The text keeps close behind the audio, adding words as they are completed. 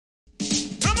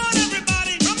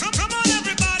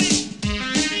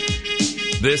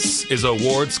This is a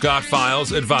Ward Scott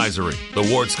Files advisory. The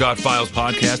Ward Scott Files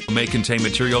podcast may contain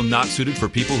material not suited for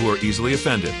people who are easily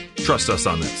offended. Trust us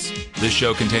on this. This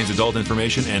show contains adult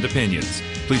information and opinions.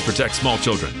 Please protect small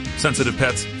children, sensitive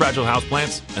pets, fragile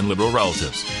houseplants, and liberal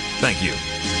relatives. Thank you.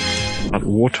 That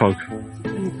warthog.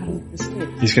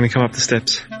 He's going to come up the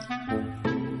steps.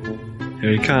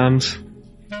 Here he comes.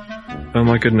 Oh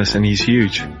my goodness, and he's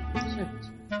huge.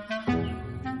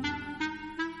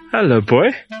 Hello,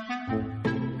 boy.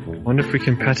 Wonder if we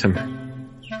can pet him.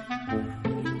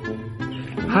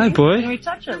 Hi, boy. Can we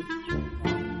touch him?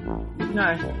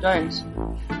 No, don't.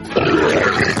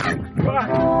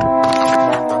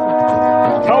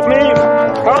 Help me!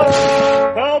 Help!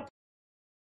 Help!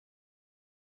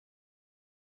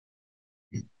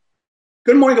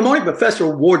 Good morning,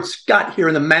 Professor Ward Scott here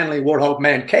in the Manly Warthog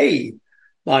Man Cave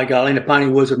by golly in the piney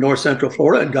woods of north central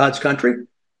Florida in God's country.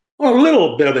 On a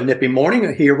little bit of a nippy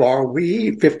morning. Here are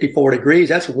we, 54 degrees.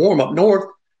 That's warm up north. A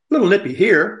little nippy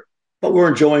here, but we're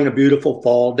enjoying a beautiful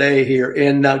fall day here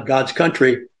in God's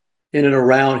country, in and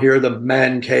around here, the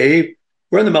Man Cave.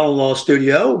 We're in the Mellon Law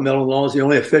Studio. Mellon Law is the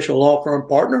only official law firm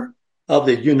partner of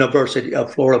the University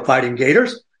of Florida Fighting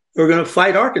Gators. We're going to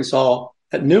fight Arkansas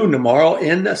at noon tomorrow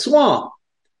in the swamp.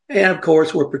 And, of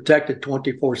course, we're protected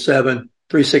 24/7,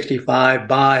 365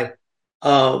 by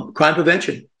crime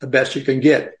prevention, the best you can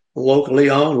get. Locally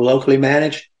owned, locally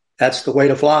managed. That's the way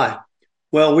to fly.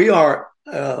 Well, we are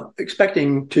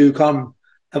expecting to come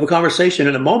have a conversation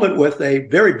in a moment with a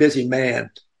very busy man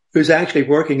who's actually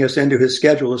working us into his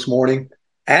schedule this morning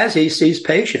as he sees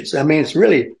patients. I mean, it's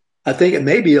really, I think it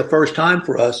may be the first time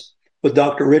for us with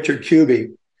Dr. Richard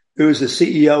Kube, who's the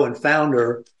CEO and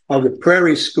founder of the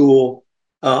Prairie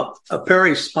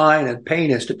Spine and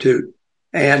Pain Institute.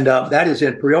 And that is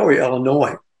in Peoria,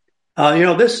 Illinois.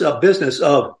 This business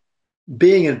of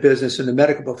being in business in the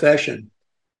medical profession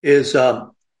is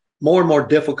more and more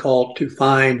difficult to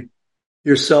find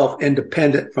yourself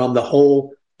independent from the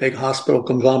whole big hospital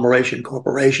conglomeration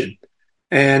corporation.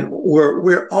 And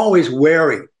we're always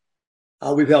wary.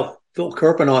 We've had Phil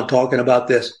Kirpin on talking about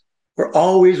this. We're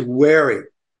always wary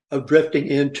of drifting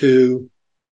into,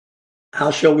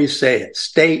 how shall we say it,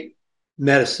 state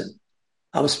medicine.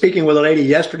 I was speaking with a lady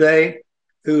yesterday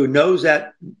who knows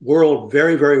that world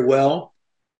very, very well,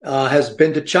 has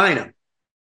been to China.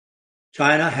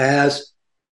 China has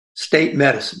state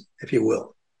medicine, if you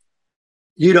will.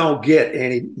 You don't get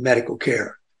any medical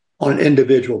care on an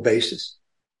individual basis.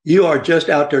 You are just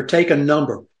out there, take a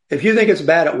number. If you think it's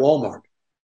bad at Walmart,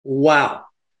 wow.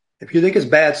 If you think it's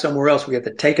bad somewhere else, we have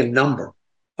to take a number,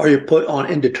 or you're put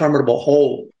on indeterminable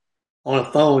hold on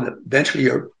a phone that eventually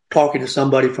you're talking to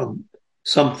somebody from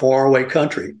some faraway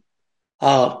country.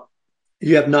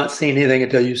 You have not seen anything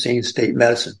until you've seen state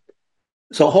medicine.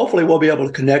 So hopefully we'll be able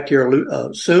to connect here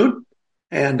soon.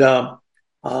 And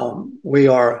we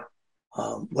are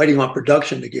waiting on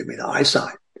production to give me the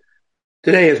eyesight.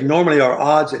 Today is normally our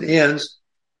odds and ends.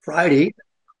 Friday.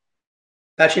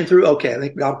 Patching through? Okay, I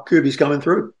think Dr. Kube's coming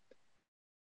through.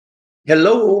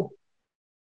 Hello.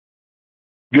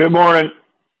 Good morning.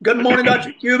 Good morning,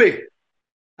 Dr. Kube.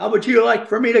 How would you like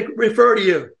for me to refer to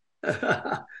you?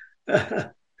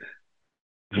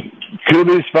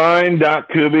 Kube's fine, Doc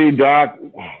Kube, Doc,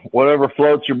 whatever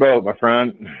floats your boat, my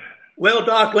friend. Well,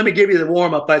 Doc, let me give you the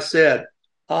warm-up I said.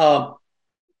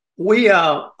 We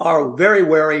are very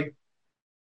wary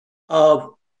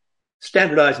of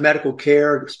standardized medical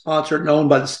care, sponsored and owned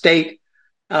by the state.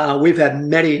 We've had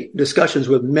many discussions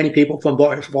with many people from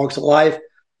various walks of life,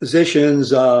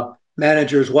 physicians,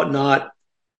 managers, whatnot,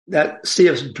 that see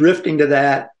us drifting to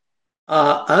that.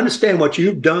 I understand what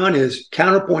you've done is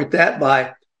counterpoint that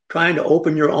by trying to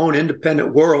open your own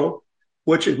independent world,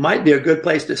 which it might be a good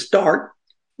place to start,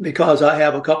 because I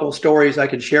have a couple of stories I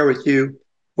can share with you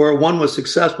where one was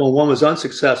successful and one was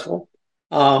unsuccessful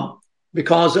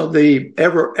because of the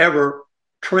ever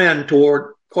trend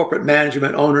toward corporate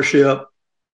management ownership.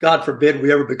 God forbid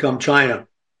we ever become China.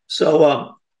 So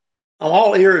I'm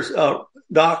all ears,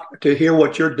 Doc, to hear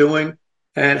what you're doing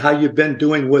and how you've been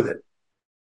doing with it.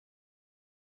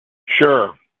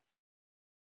 Sure.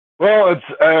 Well,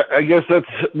 I guess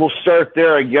we'll start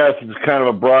there. I guess it's kind of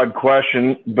a broad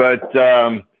question, but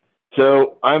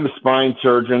so I'm a spine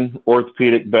surgeon,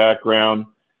 orthopedic background,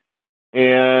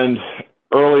 and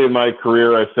early in my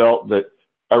career, I felt that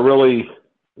I really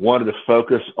wanted to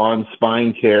focus on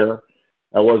spine care.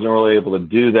 I wasn't really able to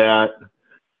do that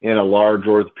in a large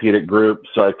orthopedic group,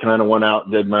 so I kind of went out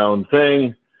and did my own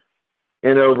thing,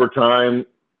 and over time,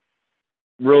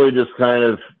 really just kind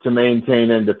of to maintain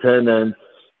independence,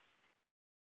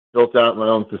 built out my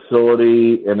own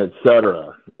facility and et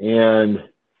cetera. And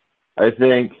I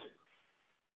think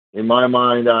in my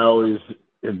mind, I always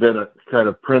have been a kind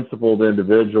of principled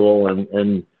individual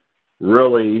and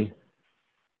really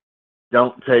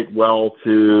don't take well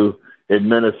to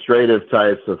administrative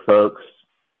types of folks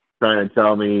trying to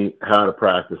tell me how to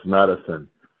practice medicine.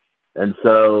 And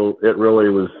so it really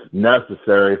was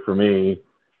necessary for me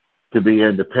to be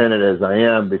independent as I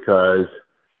am, because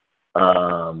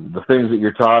the things that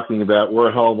you're talking about, we're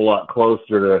a hell of a lot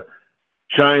closer to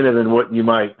China than what you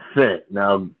might think.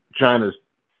 Now, China's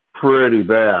pretty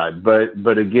bad,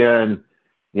 but again,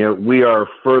 you know, we are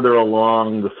further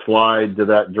along the slide to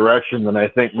that direction than I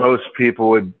think most people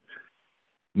would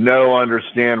know,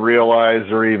 understand, realize,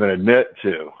 or even admit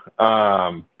to,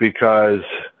 because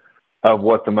of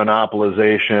what the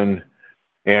monopolization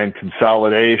and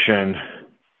consolidation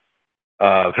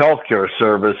of healthcare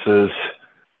services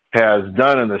has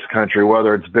done in this country,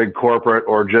 whether it's big corporate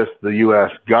or just the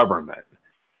U.S. government.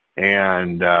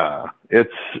 And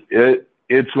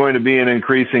it's going to be an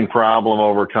increasing problem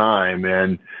over time.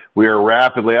 And we are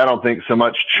rapidly, I don't think so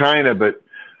much China, but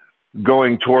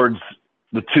going towards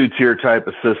the two-tier type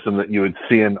of system that you would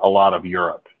see in a lot of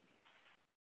Europe.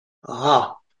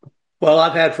 Well,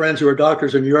 I've had friends who are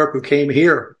doctors in Europe who came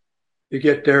here to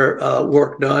get their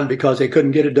work done because they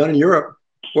couldn't get it done in Europe,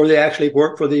 where they actually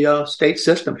work for the state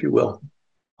system, if you will.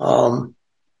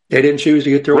 They didn't choose to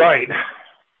get their right.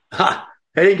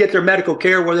 They didn't get their medical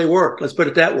care where they work. Let's put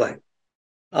it that way.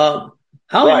 How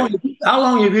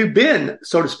long have you been,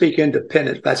 so to speak,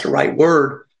 independent? If that's the right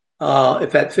word,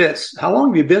 if that fits. How long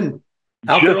have you been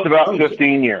out Just there? About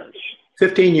 15 years.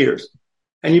 15 years.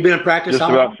 And you've been in practice Just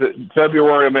how about long?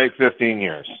 February will make 15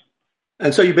 years.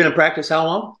 And so you've been in practice how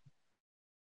long?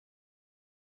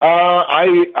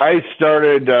 I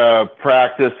started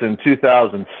practice in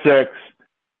 2006,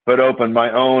 but opened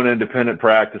my own independent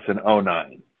practice in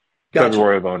 2009, Gotcha.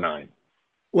 February of 2009.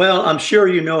 Well, I'm sure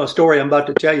you know a story I'm about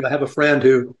to tell you. I have a friend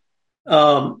who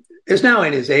is now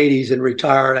in his 80s and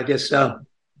retired, I guess,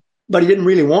 but he didn't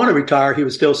really want to retire. He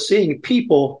was still seeing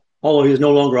people, although he was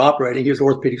no longer operating. He was an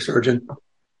orthopedic surgeon.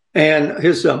 And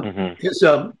his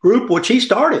group, which he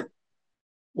started,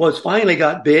 was finally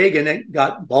got big and it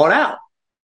got bought out.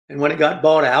 And when it got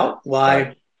bought out,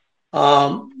 the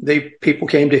people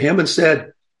came to him and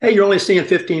said, hey, you're only seeing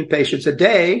 15 patients a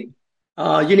day.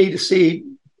 You need to see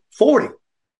 40.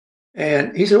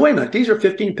 And he said, wait a minute, these are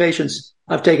 15 patients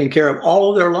I've taken care of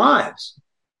all of their lives.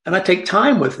 And I take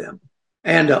time with them.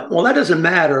 And, well, that doesn't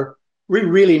matter. We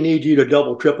really need you to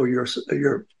double, triple your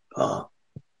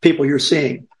people you're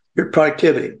seeing, your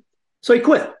productivity. So he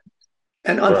quit.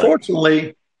 And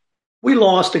unfortunately, we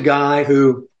lost a guy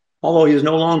who, although he is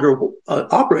no longer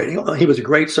operating, he was a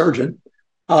great surgeon.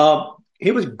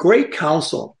 He was great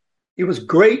counsel. He was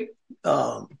great,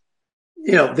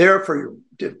 there for you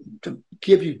to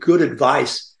give you good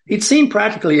advice. He'd seen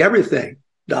practically everything,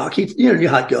 Doc. You know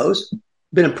how it goes.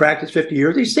 Been in practice 50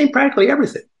 years. He's seen practically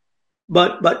everything.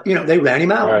 But they ran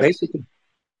him out, basically.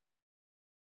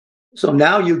 So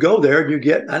now you go there and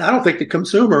and I don't think the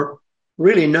consumer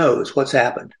really knows what's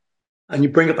happened. And you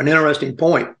bring up an interesting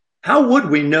point. How would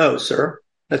we know, sir,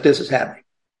 that this is happening?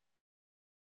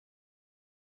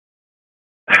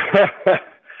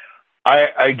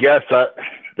 I guess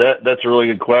that's a really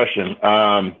good question.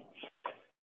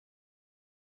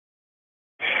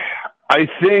 I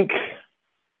think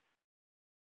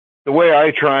the way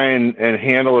I try and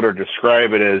handle it or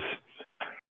describe it is,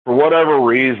 for whatever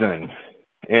reason,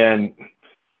 and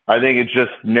I think it's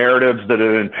just narratives that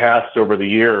have been passed over the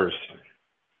years,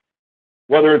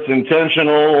 whether it's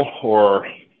intentional or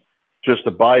just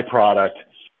a byproduct,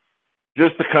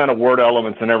 just the kind of word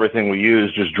elements and everything we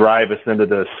use just drive us into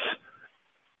this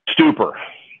stupor.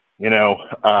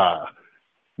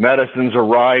 Medicines are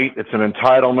right, it's an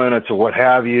entitlement, it's a what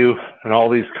have you, and all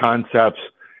these concepts.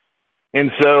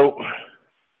 And so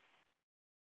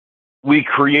we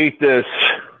create this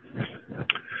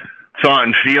thought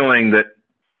and feeling that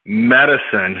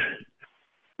medicine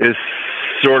is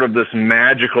sort of this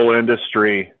magical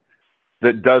industry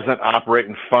that doesn't operate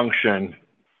and function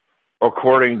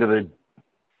according to the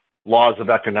laws of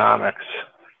economics,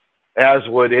 as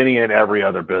would any and every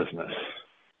other business,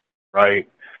 right?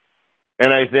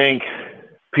 And I think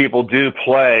people do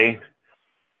play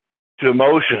to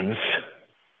emotions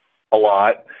a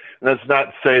lot. And that's not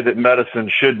to say that medicine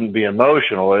shouldn't be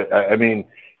emotional. I mean,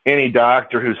 any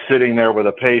doctor who's sitting there with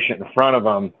a patient in front of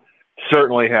them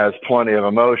certainly has plenty of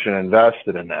emotion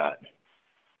invested in that.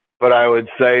 But I would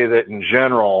say that in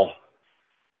general,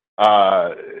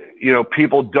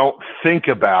 people don't think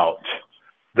about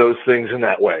those things in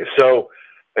that way. So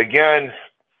again,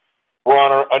 we're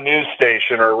on a news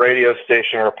station or a radio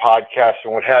station or a podcast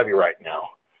and what have you right now.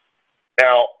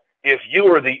 Now, if you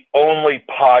were the only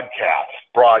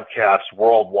broadcast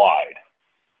worldwide,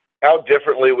 how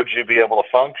differently would you be able to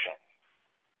function?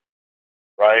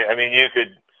 Right? I mean, you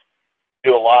could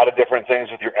do a lot of different things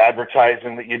with your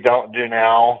advertising that you don't do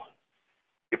now.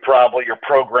 Your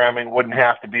programming wouldn't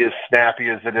have to be as snappy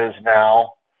as it is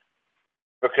now,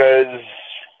 because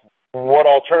what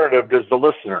alternative does the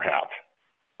listener have,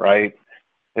 right?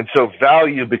 And so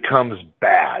value becomes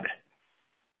bad.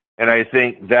 And I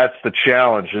think that's the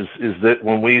challenge is that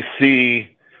when we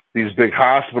see these big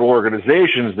hospital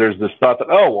organizations, there's this thought that,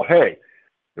 oh, well, hey,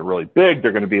 they're really big.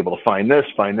 They're going to be able to find this,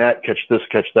 find that, catch this,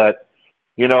 catch that.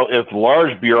 You know, if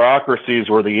large bureaucracies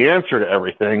were the answer to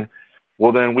everything,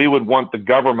 well, then we would want the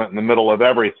government in the middle of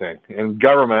everything. And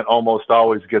government almost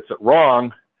always gets it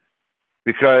wrong,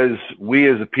 because we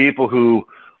as a people who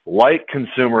like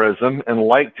consumerism and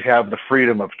like to have the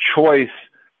freedom of choice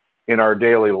in our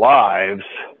daily lives,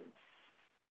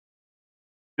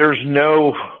 there's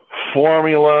no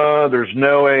formula, there's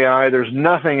no AI, there's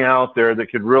nothing out there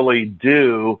that could really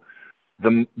do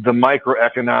the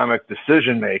microeconomic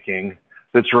decision making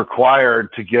that's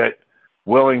required to get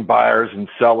willing buyers and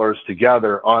sellers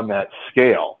together on that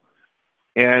scale.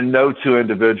 And no two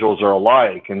individuals are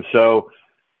alike. And so,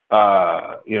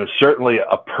 certainly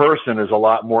a person is a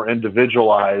lot more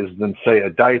individualized than, say, a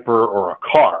diaper or a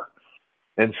car.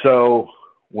 And so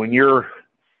when you're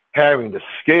having to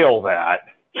scale that,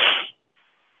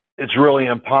 it's really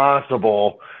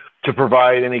impossible to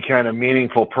provide any kind of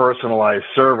meaningful personalized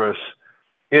service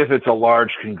if it's a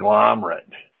large conglomerate.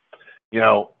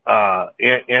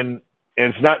 And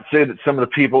it's not to say that some of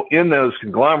the people in those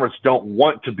conglomerates don't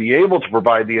want to be able to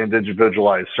provide the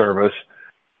individualized service,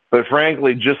 but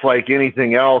frankly, just like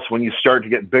anything else, when you start to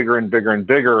get bigger and bigger and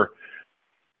bigger,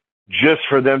 just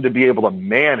for them to be able to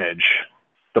manage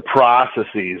the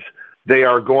processes, they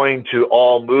are going to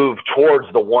all move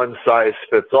towards the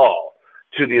one-size-fits-all,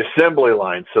 to the assembly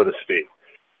line, so to speak.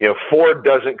 Ford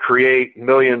doesn't create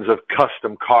millions of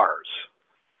custom cars.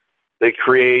 They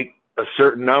create a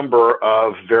certain number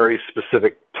of very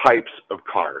specific types of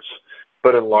cars,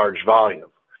 but in large volume.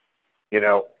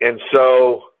 And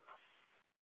so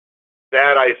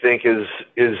that, I think,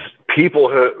 is people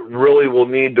who really will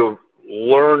need to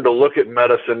learn to look at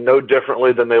medicine no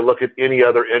differently than they look at any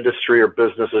other industry or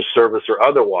business or service or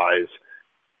otherwise,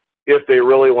 if they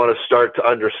really want to start to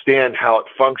understand how it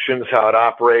functions, how it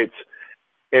operates,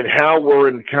 and how we're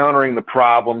encountering the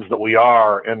problems that we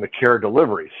are in the care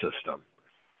delivery system.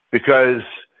 Because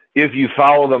if you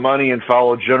follow the money and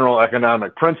follow general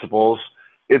economic principles,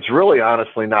 it's really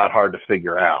honestly not hard to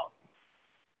figure out.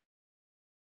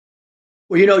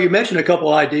 Well, you mentioned a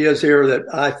couple ideas here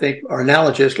that I think are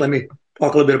analogous. Let me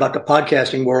talk a little bit about the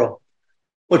podcasting world.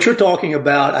 What you're talking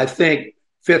about, I think,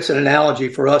 fits an analogy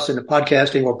for us in the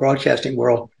podcasting or broadcasting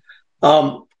world.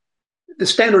 The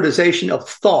standardization of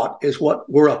thought is what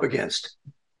we're up against.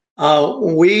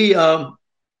 We are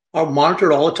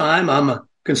monitored all the time. I'm a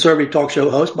conservative talk show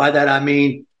host. By that, I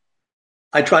mean,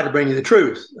 I try to bring you the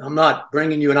truth. I'm not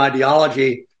bringing you an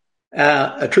ideology,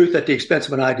 a truth at the expense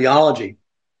of an ideology.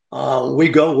 We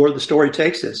go where the story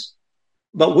takes us.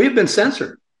 But we've been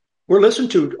censored. We're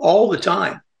listened to all the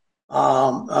time.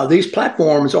 These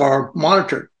platforms are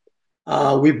monitored.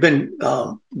 We've been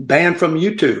banned from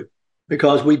YouTube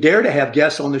because we dare to have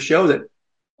guests on the show that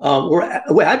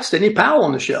we had Sidney Powell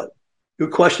on the show who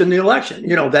questioned the election.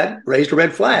 That raised a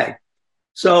red flag.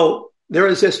 So there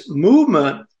is this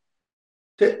movement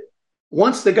that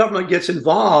once the government gets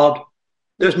involved,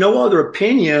 there's no other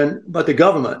opinion but the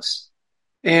government's.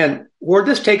 And where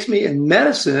this takes me in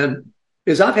medicine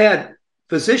is I've had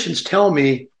physicians tell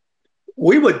me,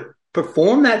 we would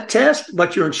perform that test,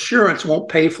 but your insurance won't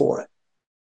pay for it.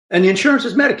 And the insurance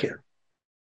is Medicare.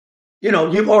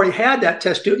 You've already had that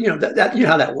test. You know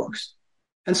how that works.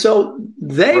 And so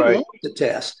they want the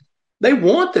test. They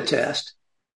want the test,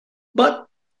 but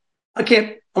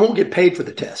I won't get paid for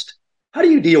the test. How do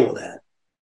you deal with that?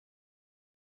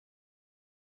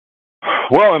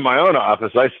 Well, in my own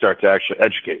office, I start to actually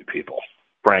educate people,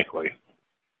 frankly,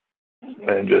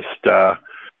 and just tell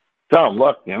them,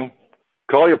 look,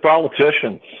 call your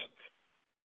politicians.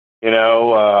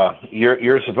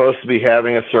 You're supposed to be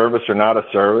having a service or not a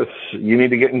service. You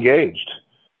need to get engaged.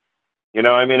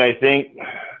 I think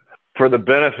for the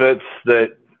benefits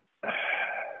that,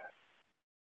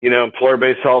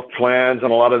 employer-based health plans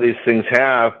and a lot of these things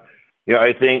have,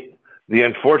 I think the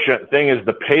unfortunate thing is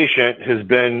the patient has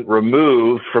been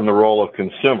removed from the role of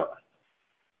consumer.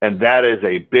 And that is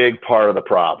a big part of the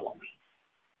problem.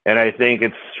 And I think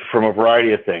it's from a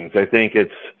variety of things. I think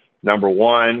it's, number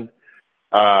one,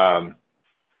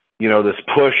 this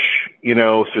push,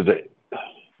 through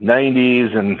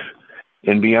 90s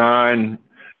and beyond,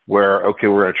 where, okay,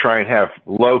 we're going to try and have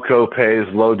low co-pays,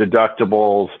 low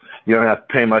deductibles. You don't have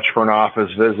to pay much for an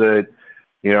office visit.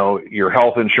 You know, your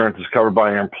health insurance is covered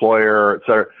by your employer, et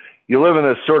cetera. You live in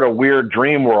this sort of weird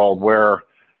dream world where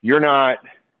you're not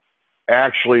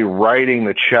actually writing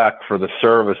the check for the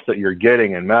service that you're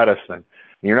getting in medicine.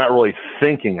 You're not really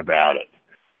thinking about it.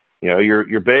 You know,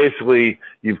 you're basically,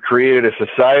 you've created a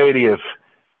society of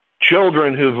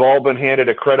children who've all been handed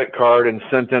a credit card and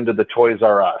sent into the Toys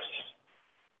R Us.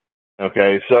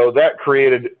 Okay, so that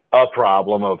created a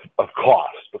problem of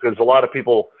cost, because a lot of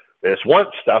people, they just want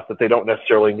stuff that they don't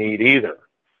necessarily need either.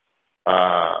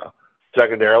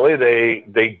 Secondarily,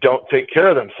 they don't take care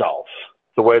of themselves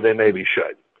the way they maybe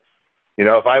should. You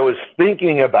know, if I was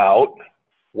thinking about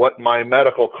what my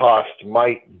medical cost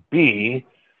might be,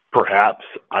 perhaps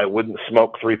I wouldn't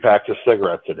smoke 3 packs of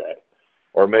cigarettes a day.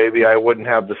 Or maybe I wouldn't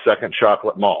have the second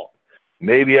chocolate malt.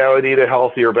 Maybe I would eat a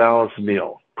healthier, balanced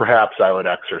meal. Perhaps I would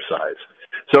exercise.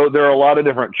 So there are a lot of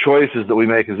different choices that we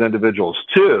make as individuals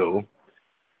too,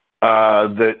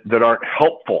 that aren't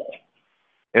helpful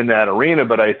in that arena.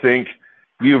 But I think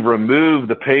you've removed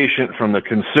the patient from the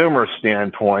consumer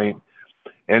standpoint,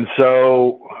 and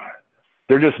so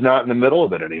they're just not in the middle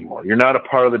of it anymore. You're not a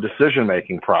part of the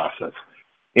decision-making process.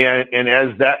 And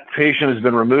as that patient has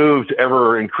been removed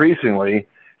ever increasingly,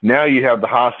 now you have the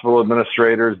hospital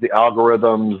administrators, the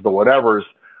algorithms, the whatevers.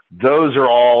 Those are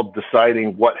all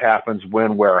deciding what happens,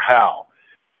 when, where, how.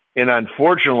 And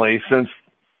unfortunately, since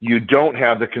you don't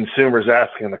have the consumers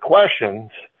asking the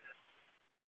questions,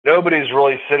 nobody's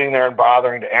really sitting there and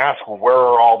bothering to ask, well, where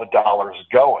are all the dollars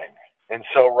going? And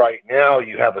so right now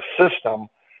you have a system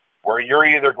where you're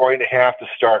either going to have to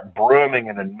start brooming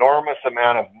an enormous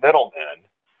amount of middlemen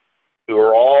who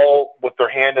are all with their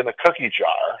hand in the cookie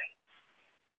jar,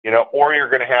 you know, or you're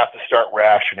going to have to start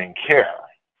rationing care.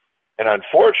 And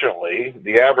unfortunately,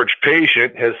 the average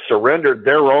patient has surrendered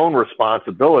their own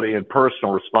responsibility and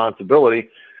personal responsibility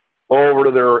over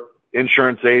to their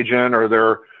insurance agent or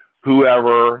their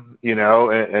whoever, you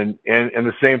know, and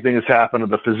the same thing has happened to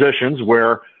the physicians,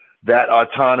 where that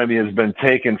autonomy has been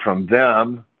taken from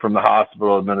them, from the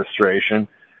hospital administration.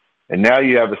 And now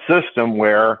you have a system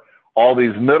where all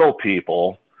these middle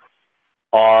people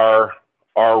are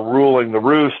ruling the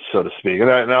roost, so to speak. And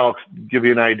I'll give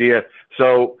you an idea.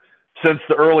 So since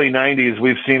the early 90s,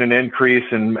 we've seen an increase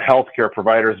in healthcare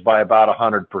providers by about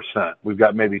 100%. We've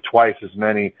got maybe twice as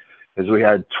many as we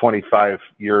had 25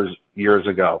 years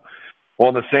ago. Well,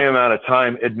 in the same amount of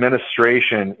time,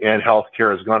 administration in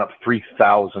healthcare has gone up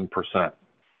 3,000%.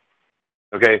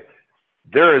 Okay,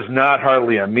 there is not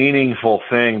hardly a meaningful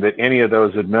thing that any of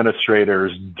those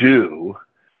administrators do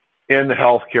in the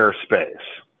healthcare space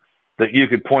that you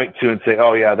could point to and say,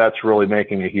 oh yeah, that's really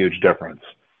making a huge difference.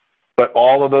 But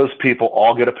all of those people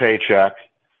all get a paycheck.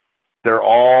 They're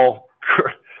all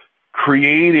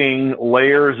creating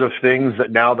layers of things that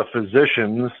now the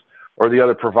physicians or the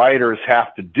other providers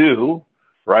have to do,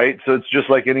 right? So it's just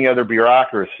like any other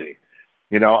bureaucracy.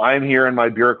 You know, I'm here in my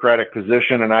bureaucratic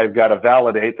position, and I've got to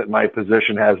validate that my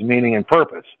position has meaning and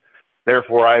purpose.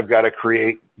 Therefore, I've got to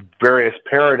create various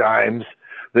paradigms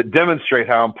that demonstrate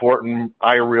how important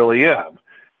I really am.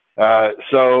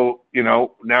 So, you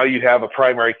know, now you have a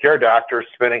primary care doctor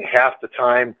spending half the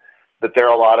time that they're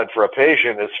allotted for a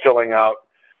patient is filling out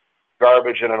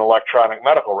garbage in an electronic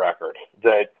medical record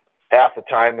that half the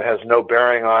time has no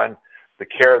bearing on the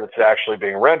care that's actually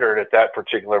being rendered at that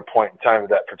particular point in time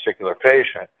with that particular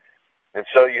patient. And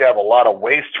so you have a lot of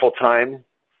wasteful time,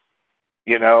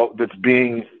 you know, that's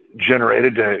being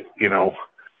generated to, you know,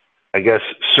 I guess,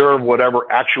 serve whatever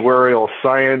actuarial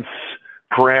science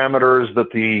parameters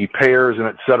that the payers and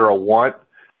et cetera want.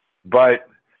 But,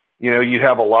 you know, you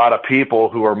have a lot of people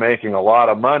who are making a lot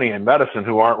of money in medicine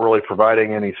who aren't really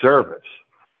providing any service.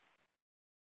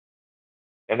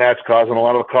 And that's causing a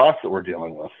lot of the costs that we're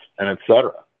dealing with, and et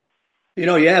cetera. You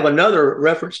know, you have another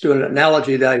reference to an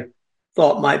analogy that I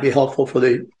thought might be helpful for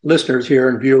the listeners here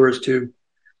and viewers to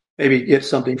maybe get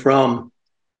something from.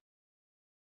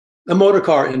 The motor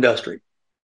car industry.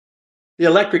 The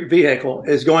electric vehicle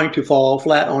is going to fall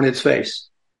flat on its face.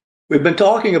 We've been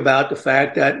talking about the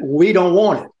fact that we don't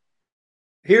want it.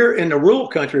 Here in the rural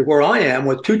country where I am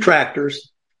with 2 tractors,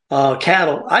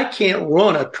 cattle, I can't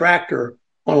run a tractor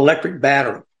on electric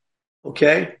battery.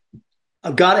 Okay?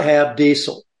 I've got to have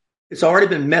diesel. It's already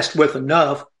been messed with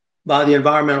enough by the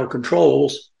environmental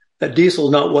controls that diesel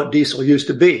is not what diesel used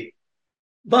to be.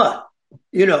 But,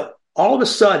 you know, all of a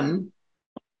sudden,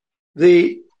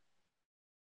 the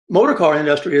motor car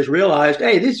industry has realized,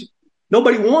 hey,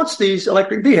 nobody wants these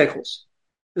electric vehicles.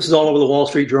 This is all over the Wall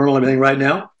Street Journal and everything right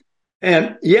now.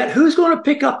 And yet, who's going to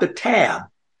pick up the tab?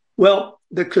 Well,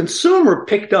 the consumer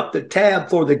picked up the tab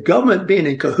for the government being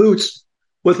in cahoots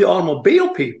with the automobile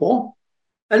people.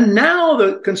 And now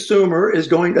the consumer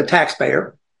the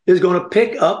taxpayer is going to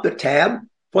pick up the tab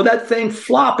for that thing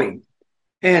flopping.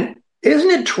 And isn't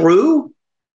it true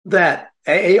that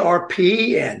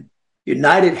AARP and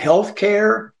United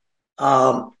Healthcare,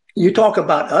 you talk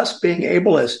about us being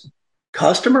able as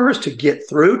customers to get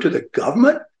through to the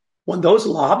government when those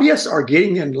lobbyists are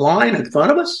getting in line in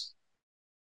front of us?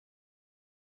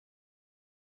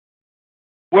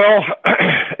 Well,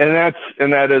 and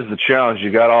that is the challenge.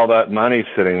 You got all that money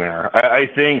sitting there. I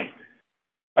think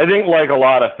like a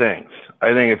lot of things,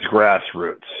 I think it's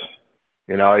grassroots.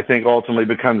 I think ultimately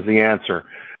becomes the answer.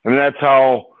 I mean, that's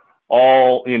how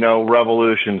all,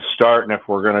 revolutions start. And if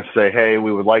we're going to say, hey,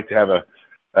 we would like to have a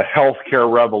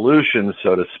healthcare revolution,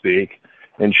 so to speak,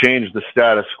 and change the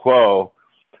status quo,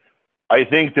 I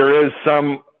think there is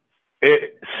some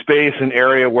space and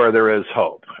area where there is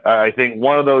hope. I think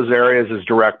one of those areas is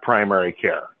direct primary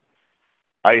care.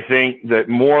 I think that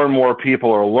more and more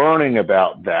people are learning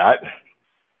about that.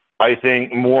 I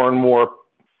think more and more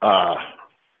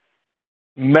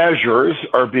measures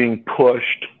are being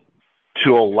pushed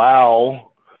to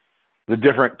allow the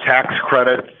different tax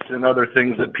credits and other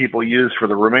things that people use for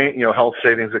the health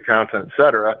savings accounts, et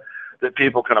cetera, that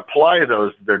people can apply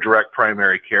those to their direct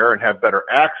primary care and have better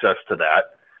access to that.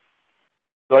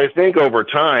 So I think over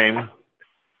time,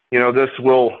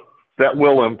 that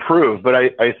will improve. But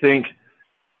I think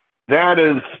that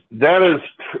is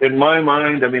in my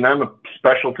mind. I mean, I'm a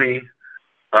specialty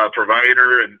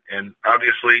provider, and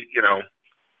obviously,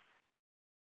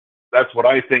 that's what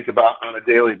I think about on a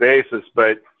daily basis.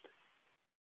 But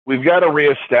we've got to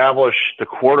reestablish the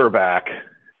quarterback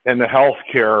in the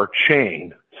healthcare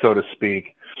chain, so to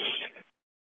speak,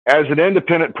 as an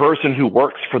independent person who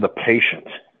works for the patient,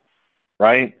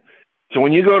 right? So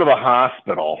when you go to the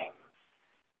hospital,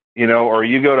 or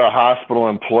you go to a hospital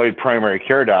employed primary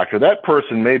care doctor, that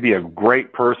person may be a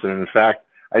great person. In fact,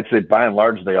 I'd say by and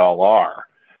large, they all are.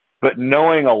 But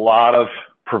knowing a lot of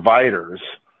providers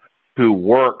who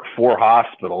work for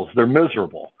hospitals, they're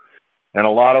miserable. And a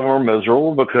lot of them are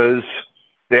miserable because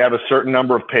they have a certain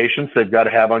number of patients they've got to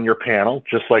have on your panel,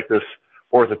 just like this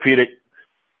orthopedic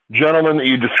gentleman that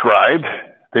you described.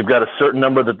 They've got a certain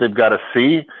number that they've got to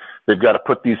see. They've got to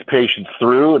put these patients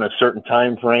through in a certain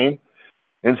time frame.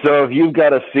 And so if you've got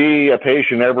to see a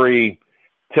patient every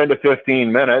 10 to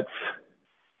 15 minutes,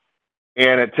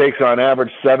 and it takes on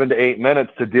average 7 to 8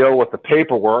 minutes to deal with the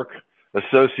paperwork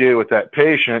associated with that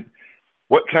patient,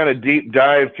 what kind of deep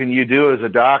dive can you do as a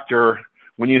doctor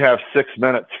when you have 6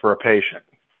 minutes for a patient?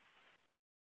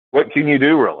 What can you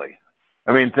do, really?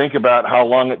 I mean, think about how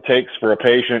long it takes for a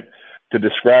patient to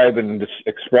describe and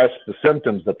express the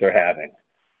symptoms that they're having.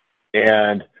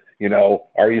 And,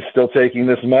 are you still taking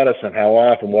this medicine? How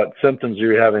often? What symptoms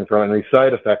are you having from any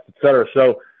side effects, et cetera?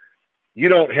 So you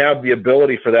don't have the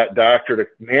ability for that doctor to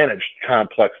manage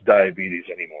complex diabetes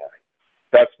anymore.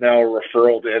 That's now a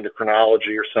referral to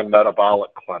endocrinology or some metabolic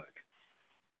clinic.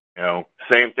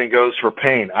 Same thing goes for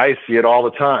pain. I see it all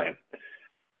the time.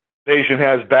 Patient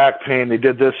has back pain. They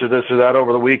did this or that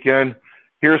over the weekend.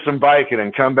 Here's some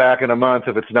Vicodin. Come back in a month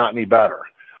if it's not any better.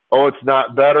 Oh, it's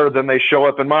not better. Then they show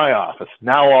up in my office.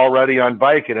 Now already on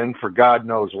Vicodin for God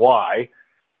knows why,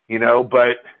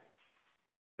 but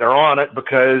they're on it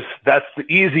because that's the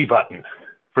easy button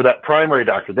for that primary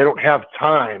doctor. They don't have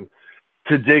time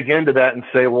to dig into that and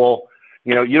say, well,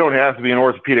 you don't have to be an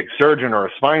orthopedic surgeon or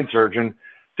a spine surgeon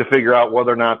to figure out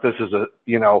whether or not this is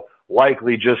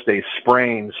likely just a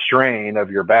sprain strain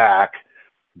of your back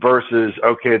versus,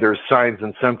 okay, there's signs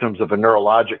and symptoms of a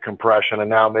neurologic compression, and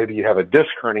now maybe you have a disc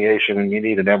herniation and you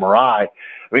need an MRI.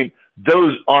 I mean,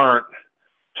 those aren't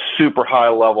super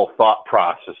high-level thought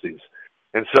processes.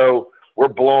 And so we're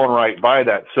blowing right by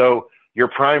that. So your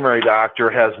primary doctor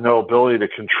has no ability to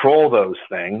control those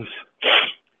things.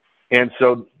 And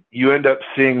so you end up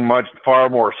seeing far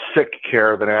more sick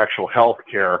care than actual health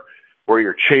care, where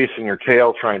you're chasing your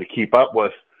tail trying to keep up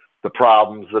with the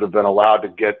problems that have been allowed to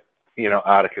get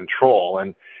out of control.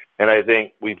 And I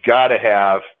think we've got to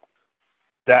have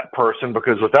that person,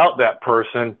 because without that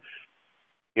person,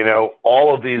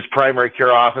 all of these primary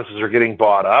care offices are getting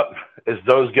bought up. As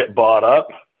those get bought up,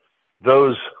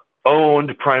 those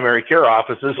owned primary care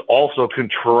offices also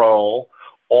control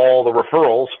all the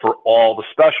referrals for all the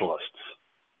specialists.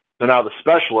 So now the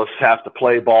specialists have to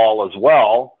play ball as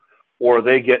well, or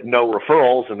they get no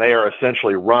referrals and they are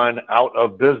essentially run out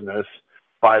of business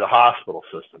by the hospital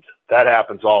systems. That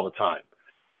happens all the time,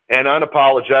 and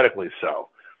unapologetically so.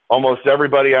 Almost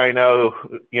everybody I know,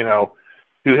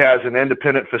 who has an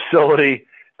independent facility.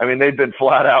 I mean, they've been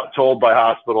flat out told by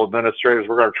hospital administrators,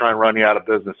 we're going to try and run you out of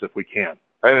business if we can.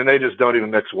 And they just don't even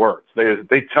mix words.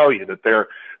 They tell you that their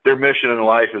mission in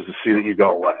life is to see that you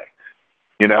go away,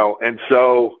 you know? And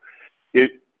so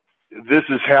this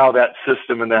is how that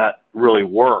system and that really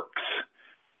works.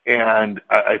 And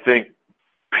I think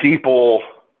people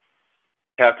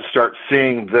have to start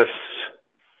seeing this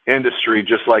industry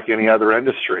just like any other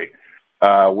industry,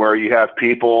 where you have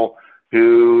people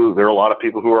there are a lot of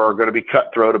people who are going to be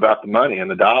cutthroat about the money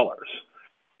and the dollars.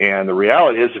 And the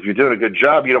reality is, if you're doing a good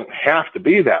job, you don't have to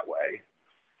be that way,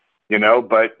 you know,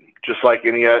 but just like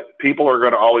any people are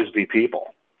going to always be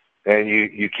people, and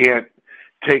you can't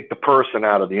take the person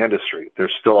out of the industry. They're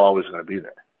still always going to be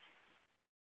there.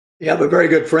 You have a very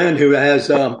good friend who has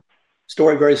a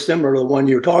story very similar to the one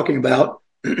you were talking about.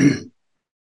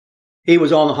 He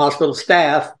was on the hospital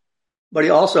staff, but he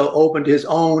also opened his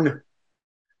own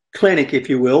clinic, if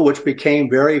you will, which became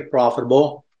very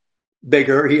profitable,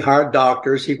 bigger. He hired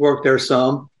doctors. He worked there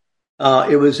some.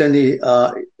 It was in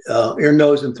the ear,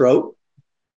 nose, and throat.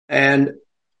 And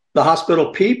the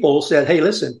hospital people said, hey,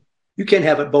 listen, you can't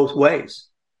have it both ways.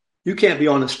 You can't be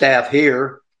on the staff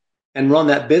here and run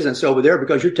that business over there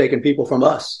because you're taking people from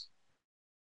us.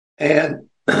 And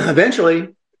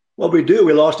eventually, what we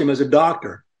lost him as a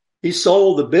doctor. He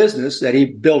sold the business that he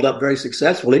built up very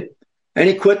successfully, and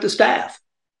he quit the staff.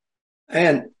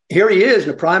 And here he is in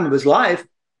the prime of his life,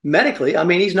 medically. I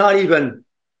mean, he's not even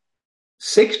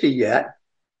 60 yet,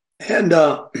 and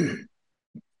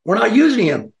we're not using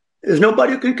him. There's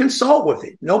nobody who can consult with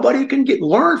him. Nobody who can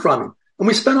learn from him. And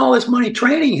we spent all this money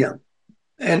training him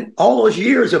and all those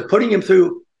years of putting him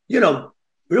through, you know,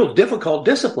 real difficult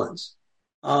disciplines.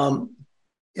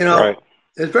 Right.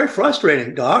 It's very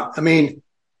frustrating, Doc. I mean,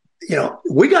 you know,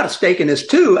 we got a stake in this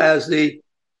too, as the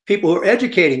people who are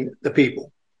educating the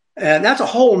people. And that's a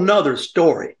whole nother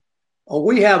story.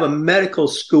 We have a medical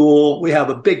school. We have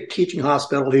a big teaching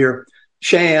hospital here,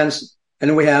 Shands, and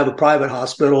then we have a private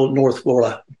hospital, North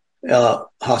Florida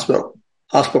Hospital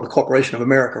Corporation of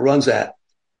America runs that.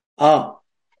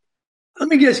 Let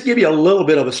me just give you a little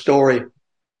bit of a story.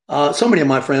 So many of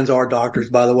my friends are doctors,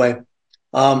 by the way.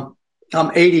 I'm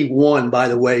 81, by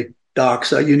the way, Doc,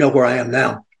 so you know where I am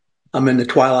now. I'm in the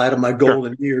twilight of my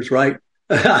golden years, right?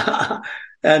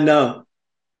 And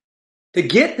to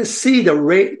get to see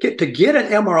to get an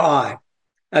MRI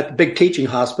at the big teaching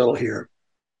hospital here,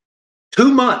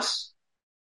 2 months,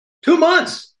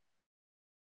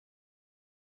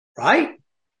 right?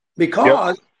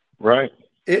 Because right.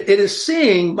 It is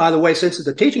seeing, by the way, since it's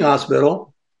a teaching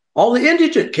hospital, all the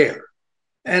indigent care.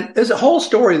 And there's a whole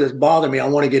story that's bothering me I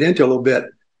want to get into a little bit.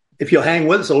 If you'll hang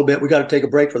with us a little bit, we got to take a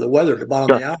break for the weather at the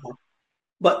bottom of the hour.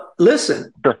 But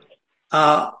listen,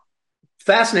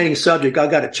 fascinating subject.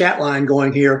 I've got a chat line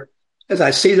going here. As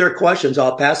I see their questions,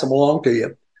 I'll pass them along to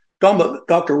you. Talking about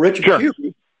Dr. Richard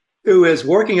Kube, who is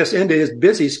working us into his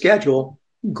busy schedule.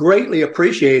 Greatly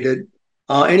appreciated.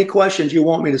 Any questions you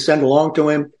want me to send along to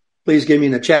him, please give me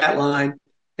in the chat line.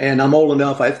 And I'm old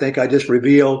enough, I think I just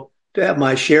revealed, to have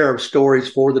my share of stories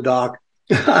for the doc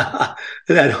that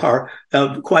are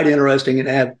quite interesting and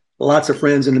have lots of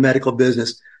friends in the medical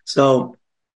business. So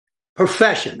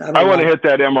profession. I want to hit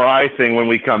that MRI thing when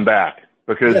we come back,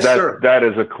 because that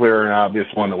is a clear and obvious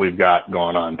one that we've got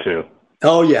going on too.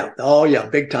 Oh yeah.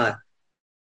 Big time.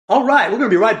 All right. We're going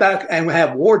to be right back, and we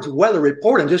have Ward's weather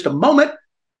report in just a moment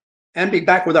and be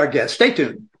back with our guest. Stay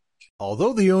tuned.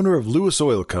 Although the owner of Lewis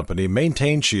Oil Company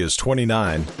maintains she is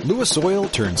 29, Lewis Oil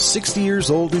turns 60 years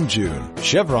old in June.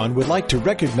 Chevron would like to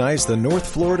recognize the North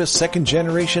Florida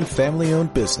second-generation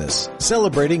family-owned business,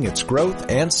 celebrating its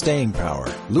growth and staying power.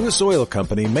 Lewis Oil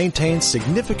Company maintains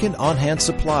significant on-hand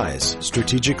supplies,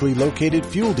 strategically located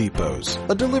fuel depots,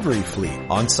 a delivery fleet,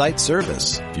 on-site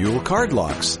service, fuel card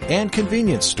locks, and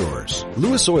convenience stores.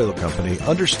 Lewis Oil Company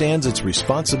understands its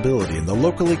responsibility in the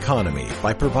local economy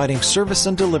by providing service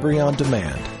and delivery on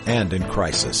demand and in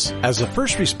crisis. As a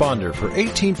first responder for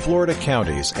 18 Florida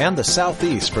counties and the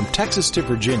Southeast from Texas to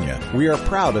Virginia, we are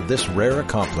proud of this rare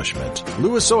accomplishment.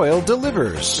 Lewis Oil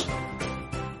delivers.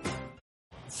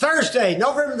 Thursday,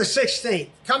 November the 16th,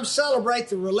 come celebrate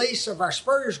the release of our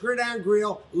Spurrier's Gridiron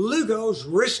Grill Lugo's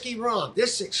Risky Rum.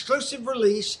 This exclusive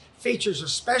release features a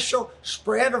special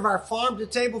spread of our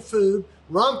farm-to-table food,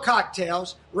 rum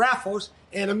cocktails, raffles,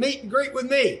 and a meet and greet with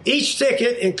me. Each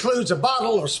ticket includes a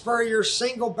bottle of Spurrier's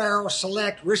Single Barrel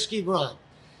Select Risky Rum.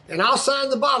 And I'll sign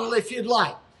the bottle if you'd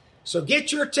like. So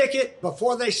get your ticket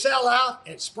before they sell out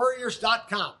at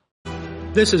Spurriers.com.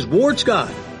 This is Ward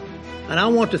Scott, and I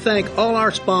want to thank all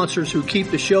our sponsors who keep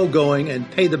the show going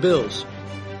and pay the bills.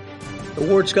 The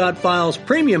Ward Scott Files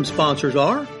premium sponsors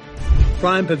are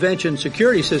Crime Prevention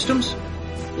Security Systems,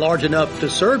 large enough to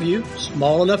serve you,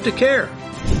 small enough to care.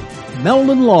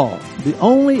 Meldon Law, the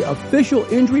only official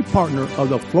injury partner of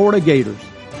the Florida Gators.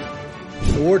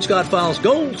 The Ward Scott Files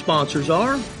gold sponsors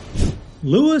are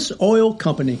Lewis Oil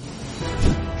Company,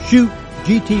 Shoot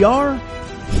GTR,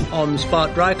 On the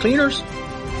Spot Dry Cleaners,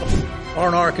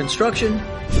 R&R Construction,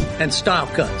 and Style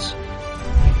Cuts.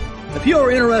 If you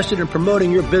are interested in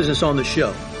promoting your business on the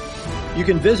show, you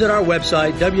can visit our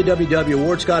website,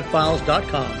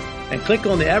 www.wardscottfiles.com, and click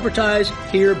on the Advertise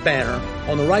Here banner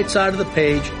on the right side of the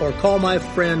page, or call my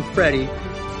friend Freddie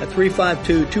at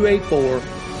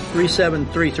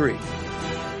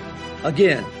 352-284-3733.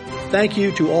 Again, thank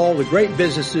you to all the great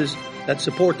businesses that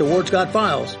support the Ward Scott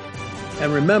Files.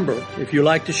 And remember, if you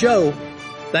like the show,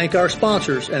 thank our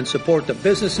sponsors and support the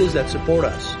businesses that support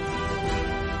us.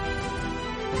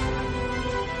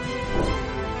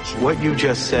 What you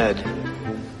just said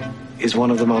is one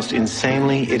of the most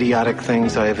insanely idiotic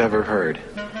things I have ever heard.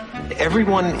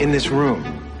 Everyone in this room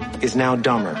is now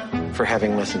dumber for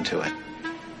having listened to it.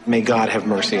 May God have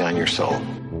mercy on your soul.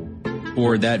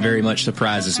 Or that very much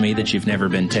surprises me that you've never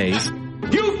been tased.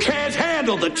 You can't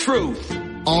handle the truth.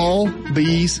 All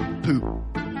these poop.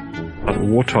 A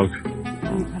warthog.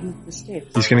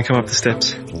 He's going to come up the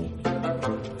steps.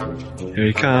 Here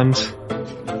he comes.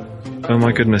 Oh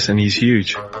my goodness, and he's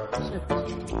huge.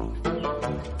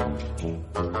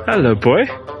 Hello, boy.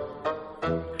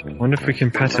 Wonder if we can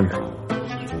pet him.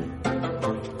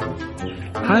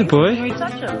 Hi, boy. Can we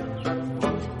touch him?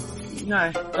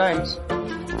 No, don't.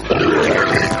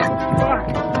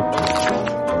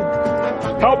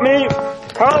 Help me!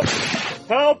 Help!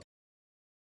 Help!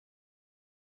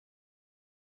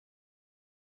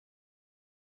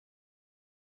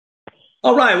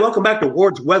 All right, welcome back to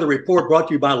Ward's Weather Report, brought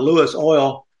to you by Lewis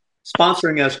Oil,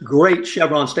 sponsoring us great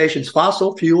Chevron stations.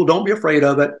 Fossil fuel, don't be afraid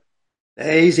of it.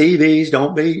 These EVs,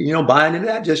 don't be, buying into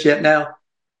that just yet. Now,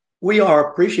 we are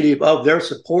appreciative of their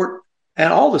support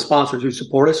and all the sponsors who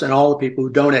support us and all the people who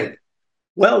donate.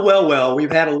 Well,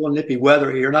 we've had a little nippy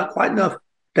weather here, not quite enough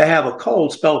to have a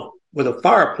cold spell with a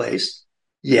fireplace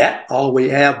yet. All we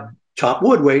have chopped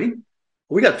wood waiting.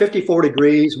 We got 54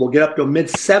 degrees. We'll get up to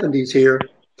mid-70s here.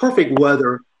 Perfect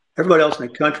weather. Everybody else in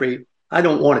the country, I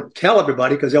don't want to tell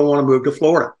everybody because they'll want to move to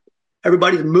Florida.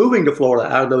 Everybody's moving to Florida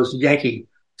out of those Yankee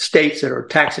states that are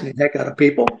taxing the heck out of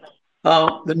people.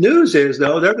 The news is,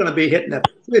 though, they're going to be hitting a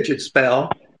frigid spell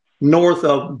north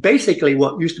of basically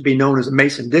what used to be known as the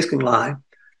Mason-Dixon line.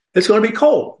 It's going to be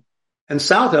cold. And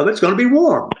south of it's going to be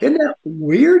warm. Isn't that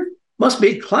weird? Must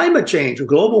be climate change or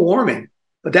global warming.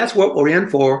 But that's what we're in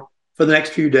for the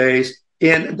next few days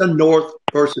in the north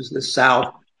versus the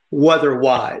south,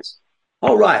 weather-wise.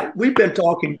 All right. We've been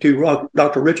talking to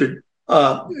Dr. Richard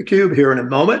Kube here in a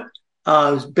moment.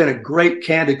 It's been a great,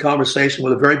 candid conversation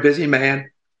with a very busy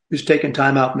man who's taken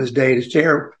time out from his day to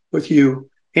share with you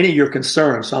any of your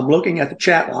concerns. So I'm looking at the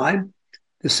chat line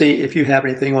to see if you have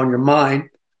anything on your mind,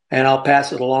 and I'll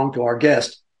pass it along to our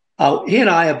guest. He and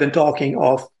I have been talking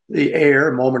off the air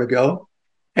a moment ago,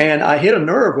 and I hit a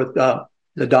nerve with the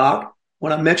doc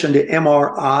when I mentioned the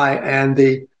MRI and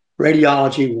the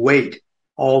radiology weight,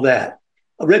 all that.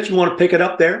 Rich, you want to pick it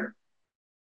up there?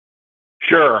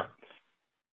 Sure.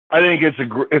 I think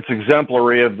it's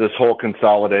exemplary of this whole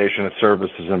consolidation of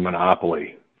services and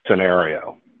monopoly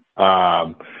scenario.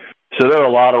 So there are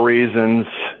a lot of reasons,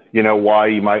 why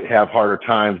you might have harder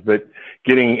times, but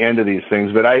getting into these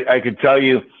things. But I could tell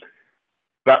you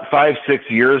about 5-6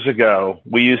 years ago,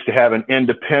 we used to have an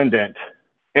independent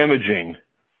imaging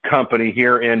company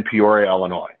here in Peoria,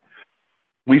 Illinois.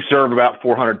 We serve about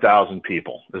 400,000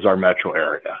 people as our metro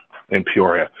area in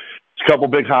Peoria. It's a couple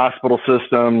big hospital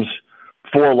systems,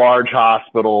 4 large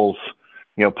hospitals,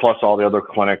 plus all the other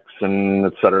clinics and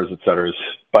et cetera.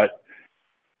 But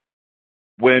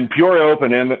when Peoria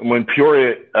Open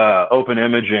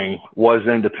Imaging was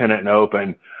independent and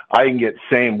open, I can get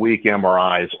same week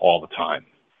MRIs all the time.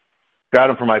 Got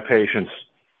them for my patients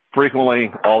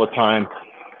frequently, all the time.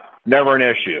 Never an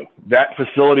issue. That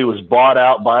facility was bought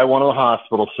out by one of the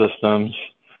hospital systems,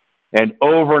 and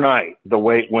overnight the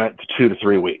wait went to 2 to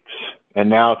 3 weeks. And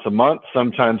now it's a month,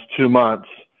 sometimes 2 months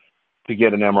to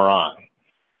get an MRI.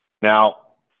 Now,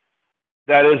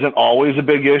 that isn't always a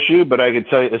big issue, but I could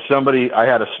tell you, I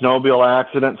had a snowmobile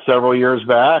accident several years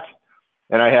back,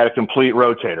 and I had a complete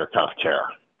rotator cuff tear.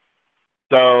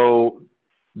 So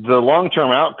the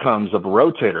long-term outcomes of a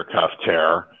rotator cuff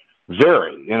tear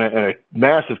vary. In a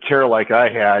massive tear like I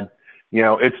had,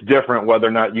 it's different whether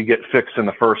or not you get fixed in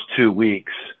the first 2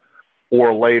 weeks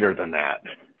or later than that.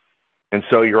 And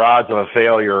so your odds of a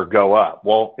failure go up.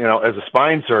 Well, as a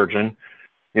spine surgeon,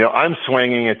 I'm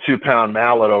swinging a 2-pound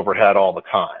mallet overhead all the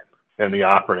time in the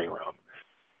operating room.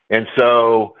 And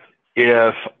so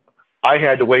if I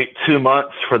had to wait 2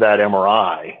 months for that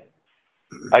MRI,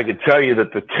 I could tell you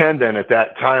that the tendon at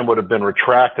that time would have been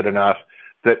retracted enough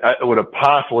that it would have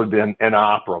possibly been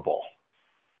inoperable.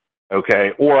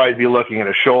 Okay. Or I'd be looking at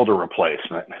a shoulder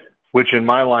replacement, which in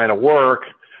my line of work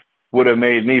would have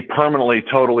made me permanently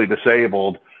totally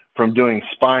disabled from doing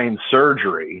spine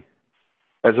surgery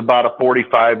as about a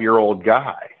 45-year-old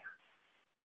guy,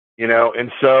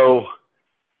 and so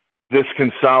this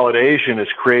consolidation is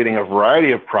creating a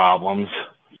variety of problems,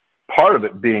 part of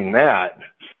it being that.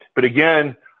 But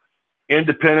again,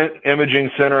 Independent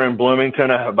Imaging Center in Bloomington,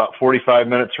 about 45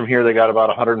 minutes from here, they got about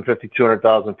 150,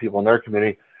 200,000 people in their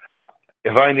community.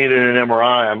 If I needed an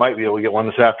MRI, I might be able to get one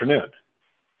this afternoon,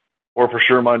 or for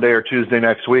sure Monday or Tuesday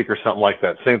next week or something like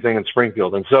that. Same thing in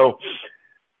Springfield. And so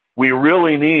we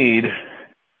really need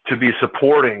to be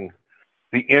supporting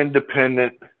the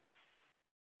independent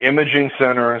imaging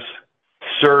centers,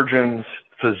 surgeons,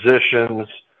 physicians,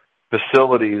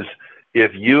 facilities.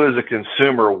 If you as a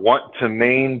consumer want to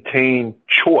maintain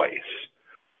choice,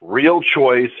 real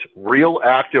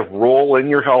active role in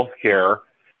your health care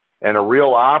and a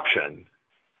real option,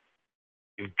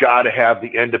 you've got to have the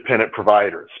independent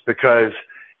providers, because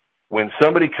when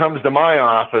somebody comes to my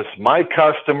office, my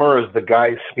customer is the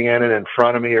guy standing in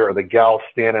front of me or the gal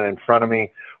standing in front of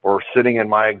me or sitting in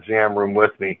my exam room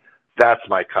with me. That's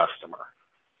my customer.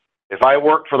 If I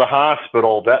work for the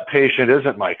hospital, that patient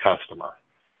isn't my customer,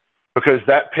 because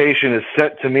that patient is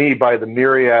sent to me by the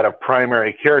myriad of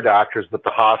primary care doctors that the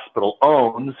hospital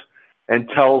owns and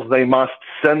tells they must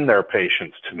send their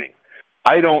patients to me.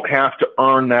 I don't have to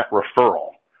earn that referral.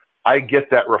 I get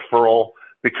that referral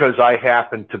because I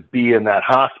happen to be in that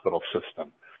hospital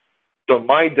system. So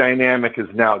my dynamic is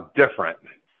now different.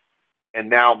 And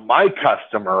now my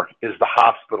customer is the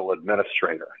hospital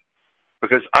administrator,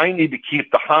 because I need to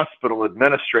keep the hospital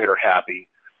administrator happy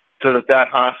so that that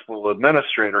hospital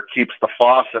administrator keeps the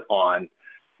faucet on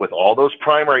with all those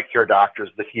primary care doctors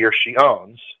that he or she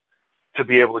owns to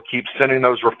be able to keep sending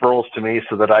those referrals to me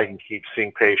so that I can keep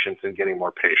seeing patients and getting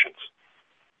more patients.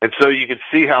 And so you can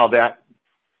see how that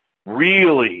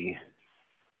really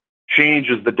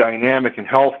changes the dynamic in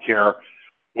healthcare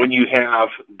when you have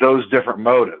those different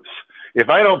motives. If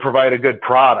I don't provide a good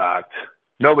product,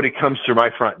 nobody comes through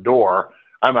my front door,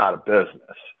 I'm out of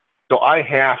business. So I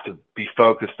have to be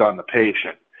focused on the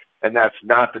patient, and that's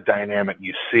not the dynamic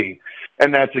you see.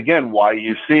 And that's, again, why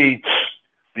you see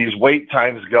these wait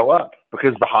times go up,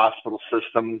 because the hospital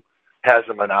system has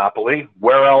a monopoly.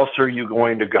 Where else are you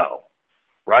going to go,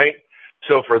 right?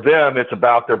 So for them, it's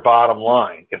about their bottom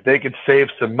line. If they could save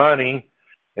some money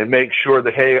and make sure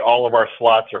that, hey, all of our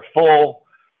slots are full,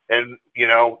 and,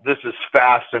 this is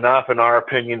fast enough, in our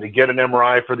opinion, to get an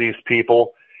MRI for these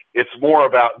people, it's more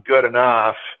about good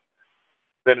enough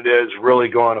than it is really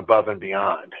going above and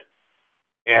beyond.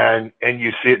 And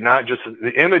you see it not just,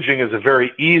 the imaging is a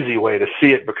very easy way to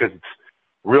see it because it's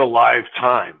real live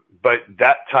time, but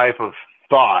that type of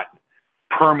thought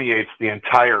permeates the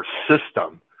entire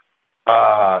system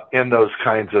in those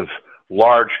kinds of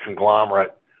large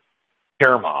conglomerate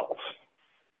care models.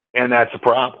 And that's a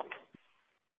problem.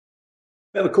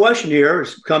 I have a question here.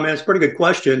 It's a pretty good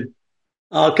question.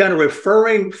 Kind of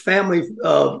referring family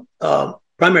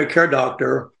primary care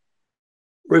doctor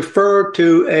refer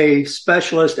to a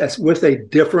specialist as with a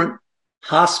different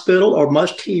hospital, or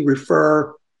must he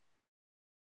refer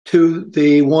to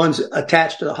the ones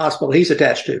attached to the hospital he's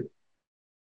attached to?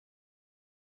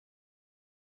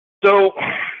 So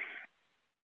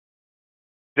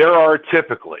there are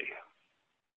typically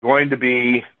going to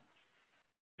be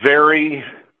very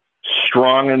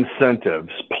strong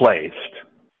incentives placed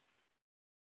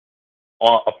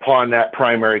upon that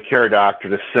primary care doctor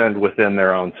to send within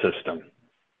their own system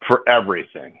for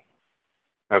everything.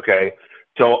 Okay.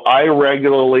 So I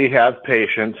regularly have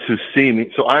patients who see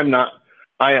me. So I'm not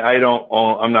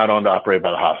owned to operate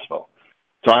by the hospital.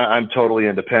 So I'm totally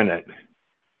independent.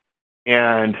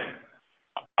 And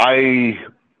I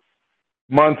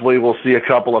monthly will see a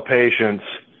couple of patients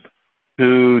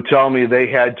who tell me they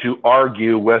had to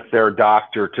argue with their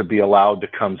doctor to be allowed to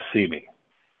come see me.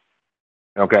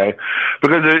 Okay?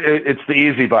 Because it's the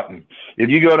easy button. If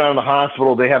you go down to the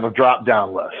hospital, they have a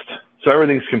drop-down list. So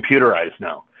everything's computerized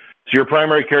now. So your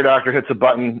primary care doctor hits a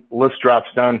button, list drops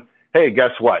down. Hey,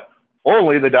 guess what?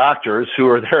 Only the doctors who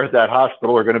are there at that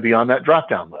hospital are going to be on that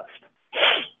drop-down list.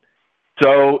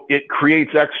 So it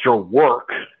creates extra work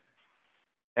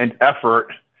and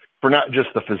effort for not just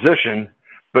the physician,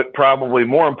 but probably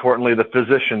more importantly, the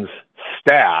physician's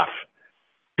staff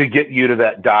to get you to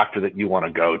that doctor that you want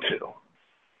to go to.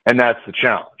 And that's the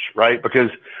challenge, right? Because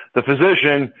the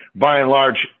physician, by and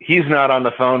large, he's not on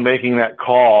the phone making that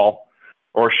call,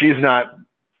 or she's not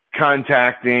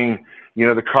contacting, the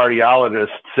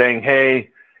cardiologist saying, hey,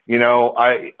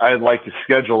 I'd like to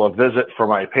schedule a visit for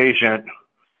my patient.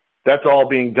 That's all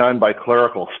being done by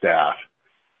clerical staff.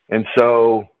 And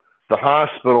so the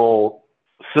hospital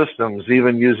systems,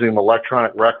 even using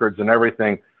electronic records and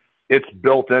everything, it's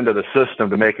built into the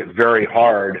system to make it very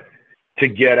hard to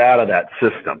get out of that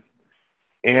system.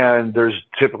 And there's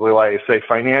typically, like I say,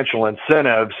 financial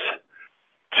incentives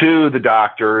to the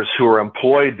doctors who are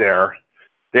employed there.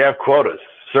 They have quotas,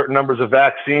 certain numbers of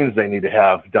vaccines they need to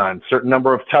have done, certain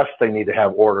number of tests they need to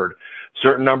have ordered,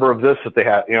 certain number of this that they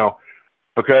have,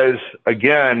 because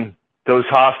again, those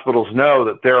hospitals know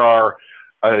that there are,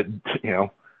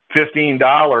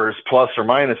 $15 plus or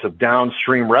minus of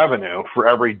downstream revenue for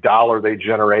every dollar they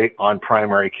generate on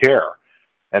primary care.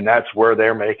 And that's where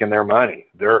they're making their money.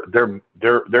 They're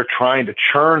trying to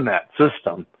churn that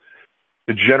system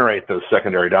to generate those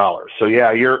secondary dollars. So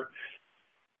yeah, you're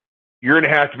going to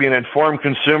have to be an informed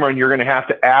consumer, and you're going to have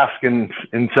to ask and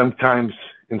in some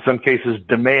cases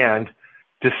demand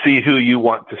to see who you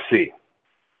want to see,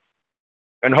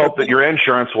 and hope that your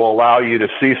insurance will allow you to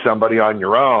see somebody on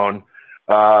your own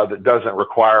that doesn't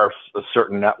require a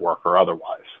certain network or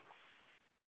otherwise.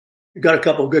 We've got a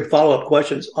couple of good follow-up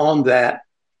questions on that.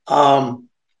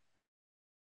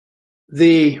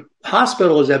 The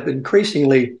hospitals have been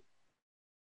increasingly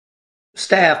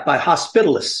staffed by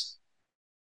hospitalists.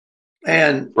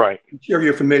 And right. I'm sure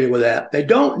you're familiar with that. They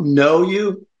don't know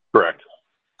you. Correct.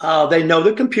 They know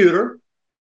the computer.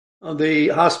 The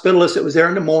hospitalist that was there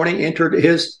in the morning entered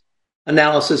his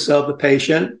analysis of the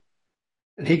patient,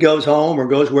 and he goes home or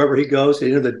goes wherever he goes at the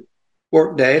end of the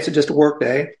work day. It's just a work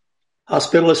day.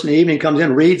 Hospitalist in the evening comes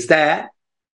in, reads that.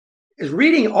 Is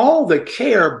reading all the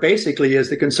care basically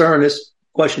is the concern this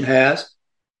question has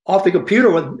off the computer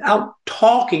without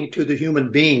talking to the human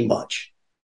being much.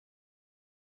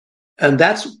 And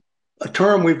that's a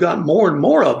term we've got more and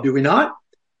more of, do we not?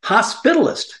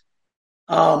 Hospitalist.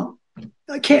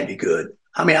 That can't be good.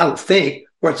 I mean, I don't think,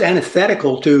 or it's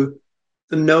antithetical to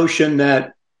the notion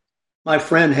that my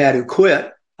friend had who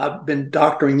quit. I've been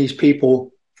doctoring these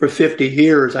people for 50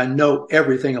 years. I know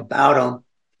everything about them,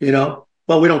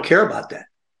 Well, we don't care about that.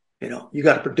 You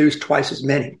got to produce twice as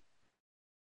many.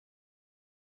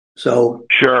 So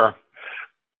sure.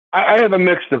 I have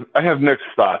mixed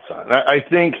thoughts on it. I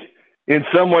think in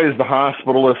some ways the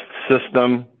hospitalist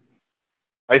system,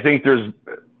 I think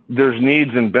there's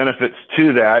needs and benefits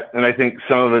to that. And I think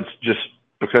some of it's just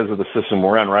because of the system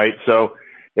we're in, right? So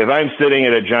if I'm sitting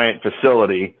at a giant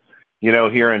facility,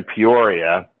 here in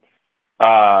Peoria,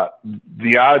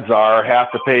 the odds are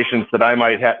half the patients that I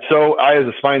might have. So I, as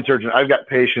a spine surgeon, I've got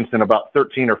patients in about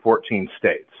 13 or 14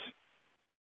 states.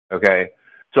 Okay.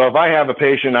 So if I have a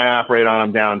patient, I operate on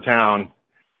them downtown,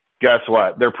 guess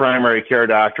what? Their primary care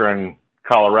doctor in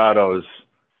Colorado is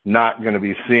not going to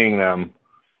be seeing them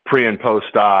pre and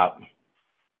post-op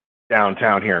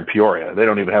downtown here in Peoria. They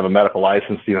don't even have a medical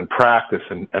license to even practice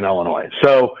in Illinois.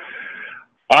 So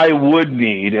I would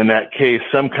need, in that case,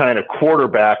 some kind of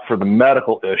quarterback for the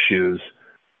medical issues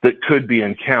that could be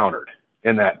encountered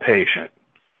in that patient.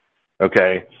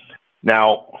 Okay.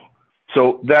 Now,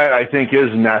 so that I think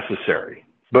is necessary.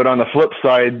 But on the flip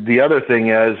side, the other thing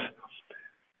is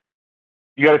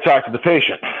you got to talk to the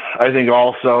patient. I think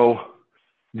also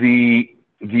the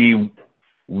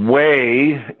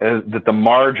way that the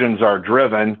margins are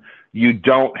driven, you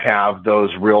don't have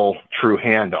those real true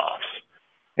handoffs.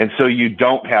 And so you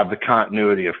don't have the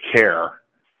continuity of care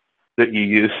that you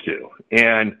used to.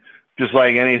 And just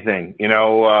like anything,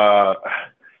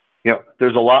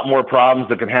 there's a lot more problems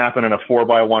that can happen in a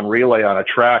 4x1 relay on a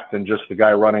track than just the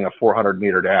guy running a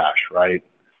 400-meter dash, right?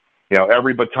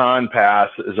 Every baton pass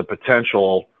is a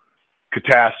potential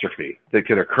catastrophe that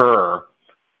could occur,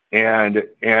 and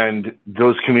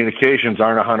those communications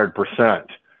aren't 100%,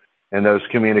 and those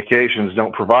communications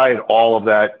don't provide all of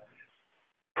that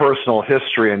personal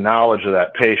history and knowledge of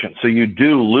that patient. So you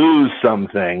do lose some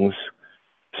things.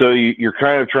 So you're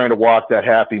kind of trying to walk that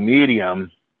happy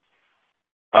medium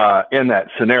in that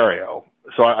scenario.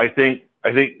 So I think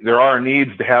there are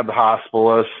needs to have the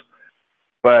hospitalist,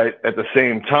 but at the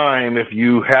same time, if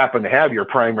you happen to have your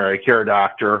primary care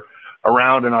doctor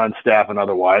around and on staff and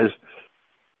otherwise,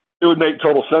 it would make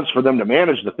total sense for them to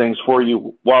manage the things for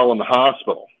you while in the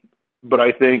hospital. But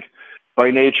I think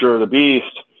by nature of the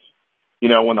beast,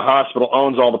 when the hospital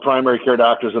owns all the primary care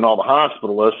doctors and all the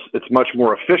hospitalists, it's much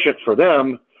more efficient for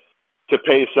them to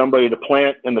pay somebody to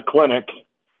plant in the clinic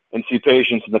and see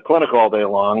patients in the clinic all day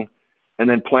long, and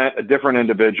then plant a different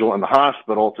individual in the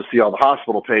hospital to see all the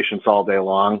hospital patients all day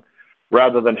long,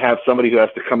 rather than have somebody who has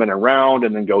to come in and round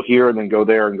and then go here and then go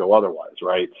there and go otherwise,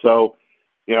 right? So,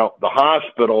 you know, the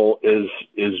hospital is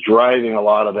driving a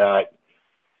lot of that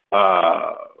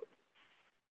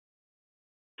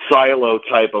silo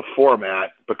type of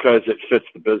format because it fits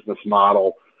the business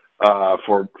model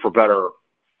for better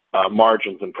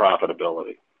margins and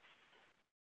profitability.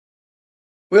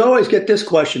 We always get this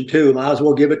question too. Might as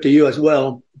well give it to you as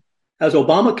well. Has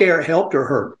Obamacare helped or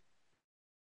hurt?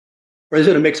 Or is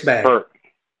it a mixed bag?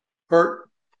 Hurt?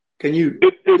 Can you?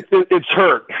 It's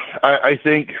hurt. I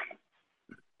think,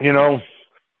 you know,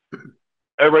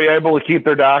 everybody able to keep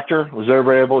their doctor? Was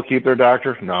everybody able to keep their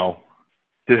doctor? No.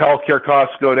 Did healthcare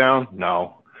costs go down?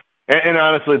 No. And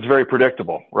honestly, it's very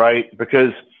predictable, right?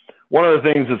 Because one of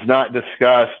the things that's not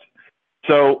discussed,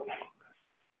 so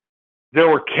there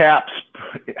were caps.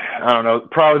 I don't know,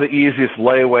 probably the easiest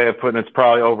way of putting it's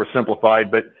probably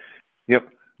oversimplified, but you know,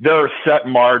 there are set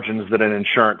margins that an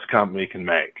insurance company can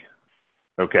make.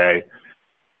 Okay.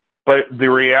 But the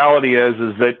reality is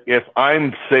that if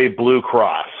I'm, say, Blue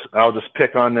Cross, I'll just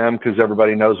pick on them because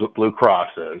everybody knows what Blue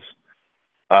Cross is,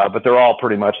 but they're all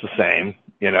pretty much the same.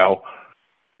 You know,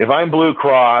 if I'm Blue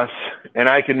Cross and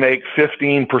I can make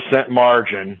 15%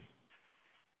 margin,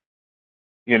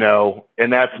 you know,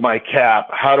 and that's my cap,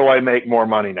 how do I make more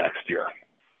money next year?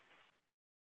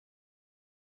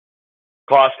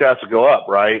 Cost has to go up,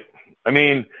 right? I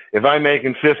mean, if I'm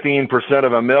making 15%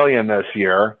 of $1 million this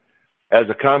year as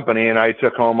a company and I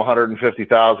took home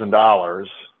 $150,000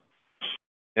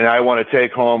 and I want to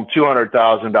take home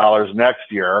 $200,000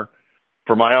 next year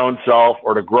for my own self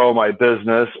or to grow my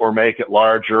business or make it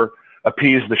larger,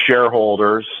 appease the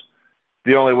shareholders,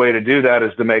 the only way to do that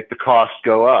is to make the cost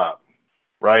go up,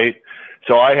 right?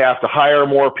 So I have to hire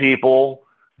more people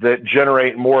that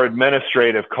generate more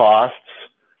administrative costs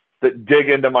that dig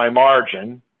into my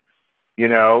margin, you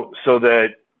know, so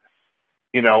that,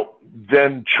 you know,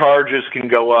 then charges can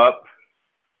go up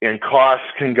and costs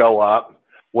can go up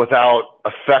without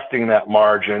affecting that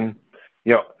margin.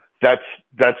 You know, that's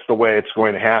the way it's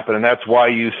going to happen. And that's why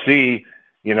you see,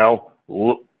 you know,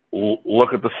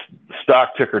 look at the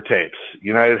stock ticker tapes,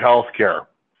 United Healthcare,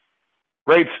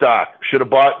 great stock, should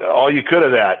have bought all you could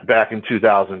of that back in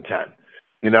 2010.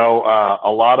 You know,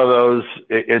 a lot of those,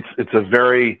 it's a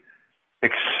very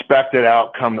expected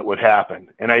outcome that would happen.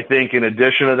 And I think in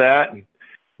addition to that,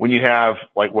 when you have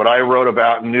like what I wrote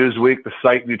about in Newsweek, the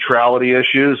site neutrality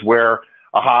issues where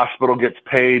a hospital gets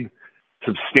paid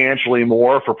substantially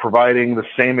more for providing the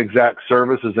same exact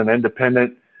service as an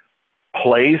independent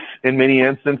place in many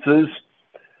instances,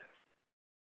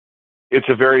 it's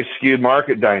a very skewed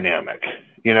market dynamic,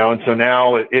 you know, and so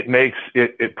now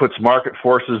it puts market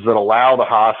forces that allow the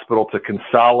hospital to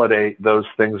consolidate those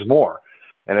things more.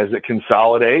 And as it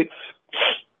consolidates,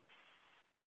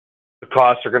 the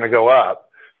costs are going to go up.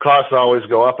 Costs always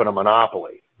go up in a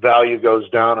monopoly. Value goes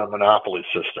down in a monopoly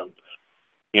system.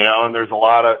 You know, and there's a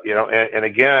lot of, you know, and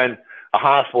again, a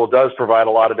hospital does provide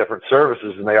a lot of different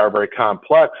services and they are very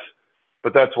complex,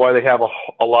 but that's why they have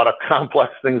a lot of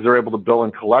complex things they're able to bill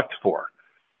and collect for.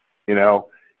 You know,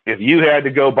 if you had to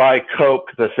go buy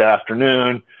Coke this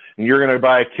afternoon and you're going to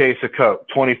buy a case of Coke,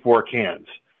 24 cans,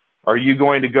 are you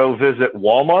going to go visit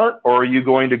Walmart or are you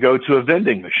going to go to a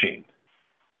vending machine?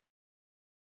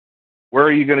 Where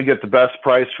are you going to get the best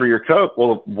price for your Coke?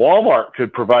 Well, Walmart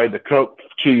could provide the Coke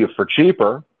to you for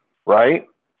cheaper, right?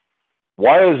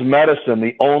 Why is medicine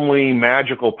the only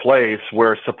magical place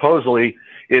where supposedly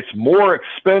it's more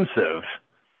expensive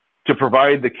to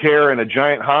provide the care in a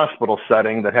giant hospital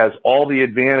setting that has all the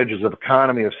advantages of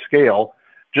economy of scale,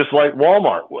 just like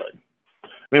Walmart would? I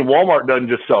mean, Walmart doesn't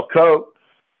just sell Coke.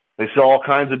 They sell all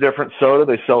kinds of different soda.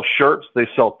 They sell shirts. They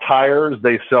sell tires.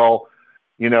 They sell,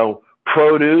 you know,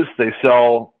 produce. They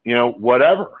sell, you know,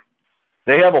 whatever.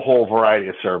 They have a whole variety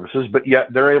of services, but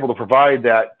yet they're able to provide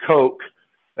that Coke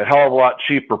a hell of a lot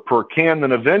cheaper per can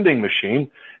than a vending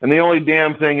machine. And the only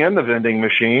damn thing in the vending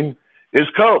machine is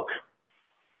Coke.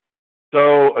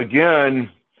 So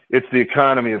again, it's the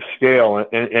economy of scale,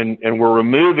 and we're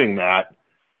removing that,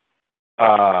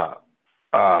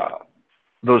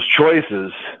 those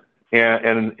choices,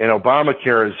 and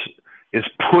Obamacare is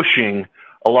pushing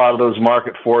a lot of those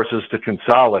market forces to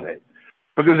consolidate.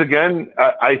 Because again,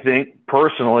 I think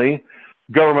personally,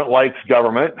 government likes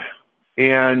government,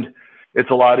 and it's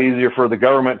a lot easier for the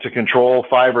government to control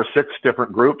 5 or 6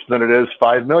 different groups than it is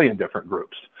 5 million different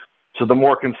groups. So the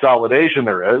more consolidation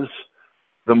there is,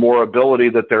 the more ability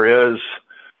that there is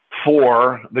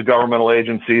for the governmental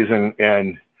agencies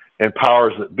and and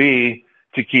powers that be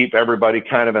to keep everybody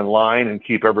kind of in line and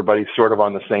keep everybody sort of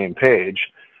on the same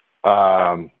page.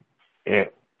 And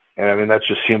I mean, that's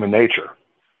just human nature.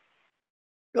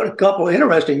 Got a couple of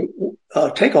interesting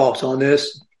takeoffs on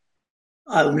this.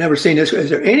 I've never seen this. Is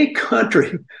there any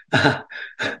country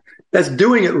that's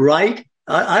doing it right?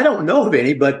 I don't know of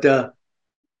any, but are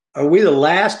we the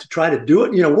last to try to do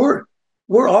it? You know,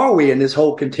 where are we in this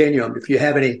whole continuum? If you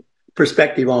have any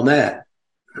perspective on that.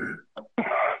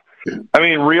 I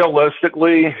mean,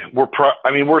 realistically, we're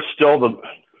still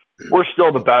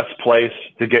the best place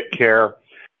to get care,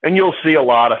 and you'll see a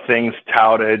lot of things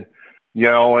touted, you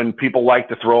know, and people like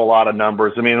to throw a lot of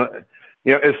numbers. I mean,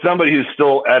 you know, as somebody who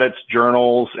still edits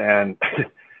journals, and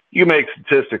you make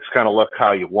statistics kind of look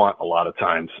how you want a lot of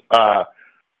times.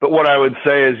 But what I would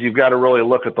say is you've got to really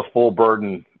look at the full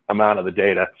burden amount of the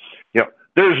data. You know,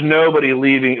 there's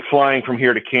nobody flying from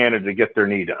here to Canada to get their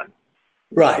knee done.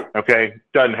 Right. Okay.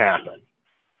 Doesn't happen.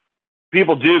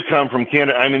 People do come from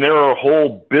Canada. I mean, there are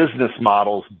whole business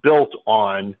models built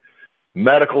on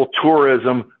medical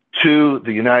tourism to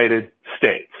the United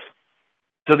States.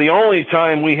 So the only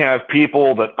time we have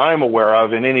people that I'm aware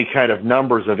of in any kind of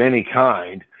numbers of any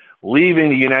kind leaving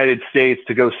the United States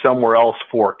to go somewhere else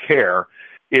for care,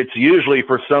 it's usually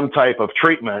for some type of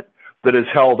treatment that is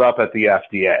held up at the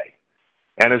FDA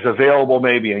and is available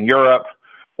maybe in Europe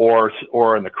or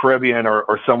in the Caribbean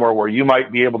or somewhere where you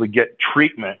might be able to get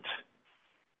treatment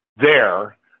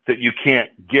there that you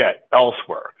can't get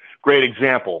elsewhere. Great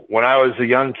example. When I was a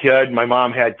young kid, my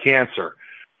mom had cancer.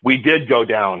 We did go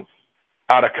down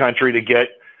out of country to get,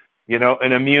 you know,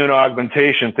 an immune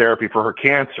augmentation therapy for her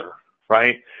cancer,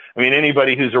 right? I mean,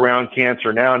 anybody who's around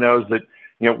cancer now knows that,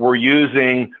 you know, we're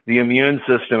using the immune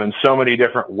system in so many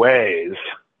different ways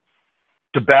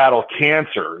to battle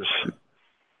cancers.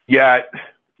 Yet,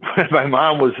 when my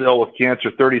mom was ill with cancer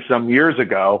 30-some years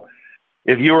ago,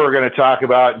 if you were going to talk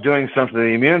about doing something to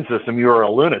the immune system, you were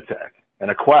a lunatic and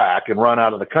a quack and run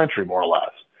out of the country, more or less.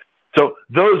 So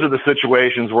those are the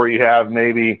situations where you have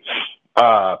maybe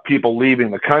people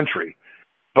leaving the country.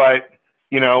 But,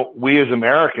 you know, we as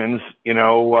Americans, you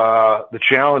know, the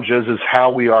challenge is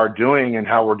how we are doing and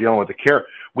how we're dealing with the care.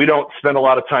 We don't spend a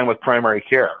lot of time with primary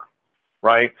care,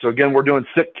 right? So, again, we're doing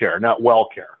sick care, not well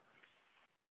care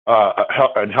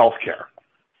and health care.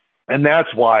 And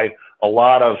that's why a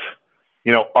lot of,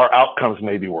 you know, our outcomes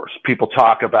may be worse. People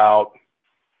talk about,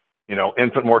 you know,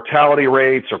 infant mortality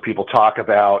rates, or people talk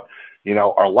about, you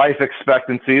know, our life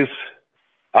expectancies.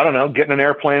 I don't know, get in an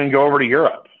airplane and go over to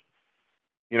Europe.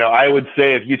 You know, I would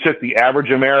say if you took the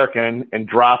average American and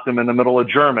dropped them in the middle of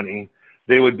Germany,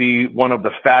 they would be one of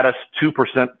the fattest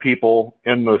 2% people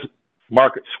in the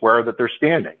market square that they're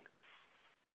standing.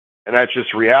 And that's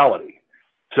just reality.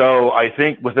 So I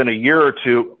think within a year or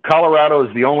two, Colorado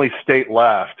is the only state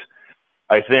left,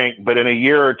 I think, but in a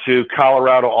year or two,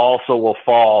 Colorado also will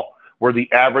fall where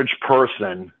the average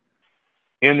person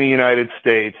in the United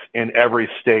States in every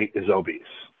state is obese.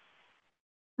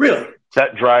 Really?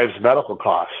 That drives medical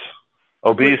costs.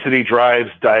 Obesity drives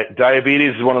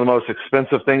diabetes is one of the most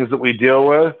expensive things that we deal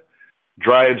with,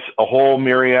 drives a whole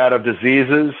myriad of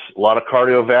diseases, a lot of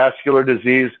cardiovascular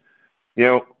disease. You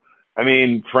know, I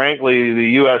mean, frankly, the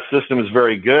U.S. system is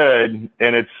very good,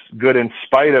 and it's good in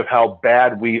spite of how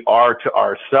bad we are to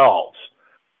ourselves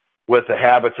with the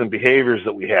habits and behaviors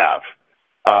that we have.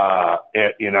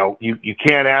 You know, you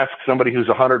can't ask somebody who's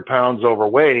 100 pounds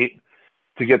overweight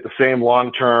to get the same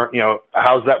long-term, you know,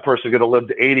 how's that person going to live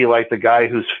to 80 like the guy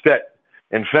who's fit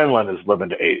in Finland is living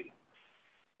to 80?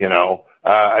 You know,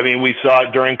 I mean, we saw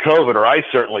it during COVID, or I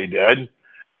certainly did.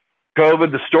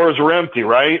 COVID, the stores were empty,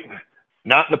 right?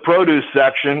 Not in the produce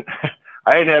section.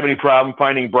 I didn't have any problem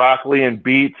finding broccoli and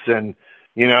beets and,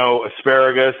 you know,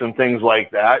 asparagus and things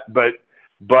like that. But,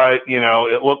 you know,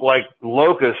 it looked like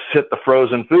locusts hit the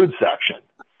frozen food section.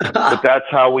 But that's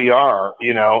how we are,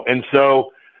 you know. And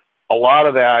so a lot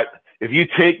of that, if you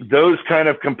take those kind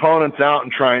of components out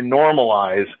and try and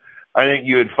normalize, I think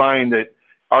you would find that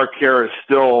our care is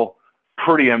still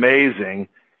pretty amazing,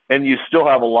 and you still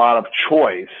have a lot of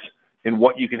choice in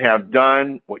what you can have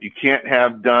done, what you can't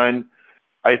have done.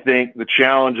 I think the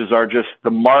challenges are just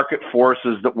the market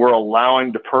forces that we're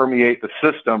allowing to permeate the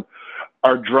system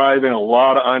are driving a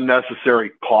lot of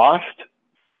unnecessary cost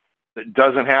that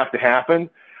doesn't have to happen.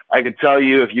 I can tell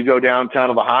you, if you go downtown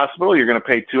to the hospital, you're going to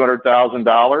pay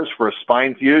 $200,000 for a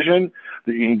spine fusion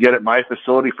that you can get at my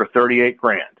facility for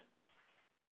 $38,000.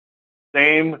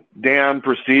 Same damn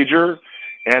procedure.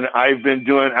 And I've been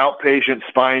doing outpatient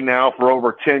spine now for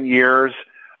over 10 years.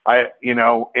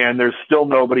 And there's still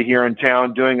nobody here in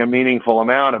town doing a meaningful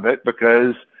amount of it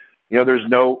because, you know, there's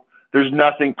no there's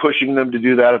nothing pushing them to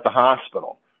do that at the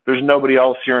hospital. There's nobody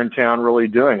else here in town really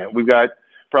doing it. We've got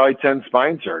probably 10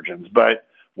 spine surgeons, but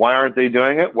why aren't they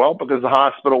doing it? Well, because the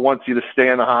hospital wants you to stay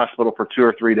in the hospital for 2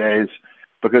 or 3 days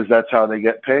because that's how they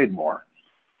get paid more.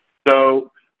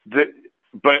 So, but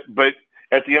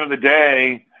at the end of the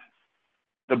day,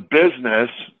 the business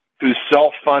who's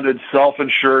self-funded,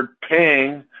 self-insured,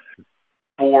 paying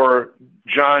for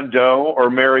John Doe or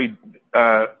Mary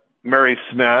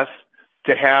Smith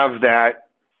to have that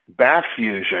back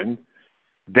fusion,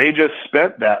 they just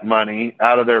spent that money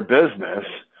out of their business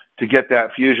to get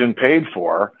that fusion paid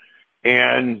for.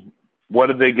 And what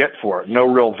did they get for it? No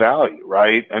real value,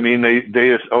 right? I mean, they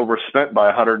just overspent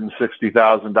by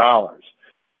 $160,000.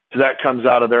 So that comes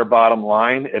out of their bottom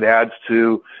line. It adds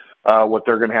to what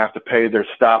they're going to have to pay their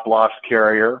stop loss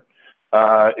carrier.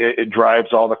 It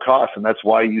drives all the costs. And that's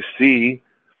why you see,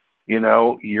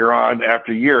 year on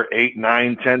after year, 8,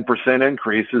 9, 10%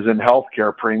 increases in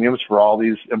healthcare premiums for all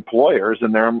these employers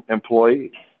and their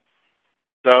employees.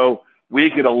 So we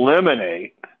could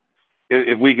eliminate,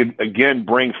 if we could, again,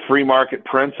 bring free market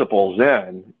principles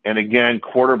in and, again,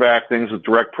 quarterback things with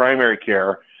direct primary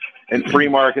care and free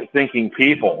market thinking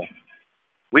people,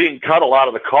 we can cut a lot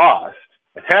of the cost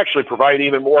and actually provide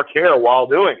even more care while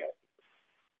doing it.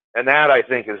 And that, I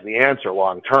think, is the answer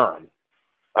long term.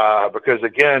 Because,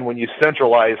 again, when you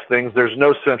centralize things, there's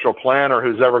no central planner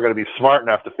who's ever going to be smart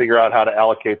enough to figure out how to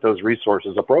allocate those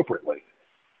resources appropriately.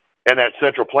 And that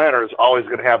central planner is always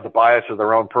going to have the bias of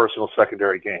their own personal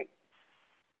secondary gain.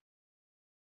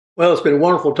 Well, it's been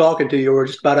wonderful talking to you. We're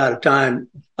just about out of time,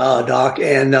 Doc.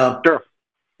 And sure.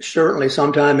 Certainly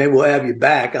sometime maybe we'll have you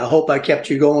back. I hope I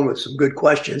kept you going with some good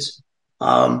questions.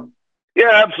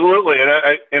 Yeah, absolutely.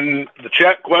 And the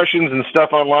chat questions and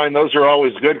stuff online, those are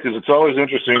always good because it's always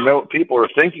interesting to know what people are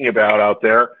thinking about out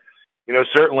there.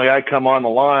 Certainly I come on the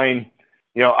line,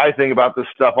 I think about this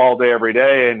stuff all day, every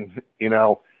day. And,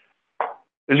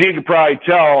 as you can probably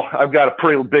tell, I've got a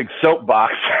pretty big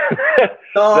soapbox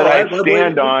that I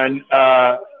stand on,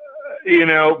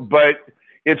 but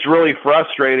it's really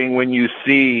frustrating when you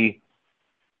see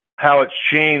how it's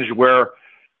changed where,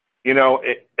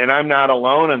 and I'm not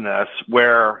alone in this,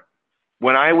 where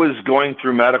when I was going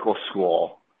through medical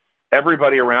school,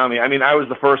 everybody around me, I was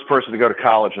the first person to go to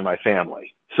college in my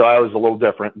family, so I was a little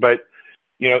different, but,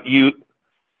 you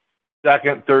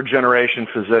second, third generation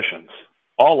physicians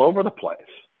all over the place.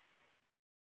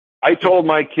 I told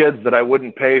my kids that I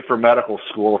wouldn't pay for medical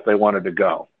school if they wanted to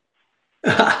go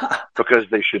because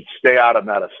they should stay out of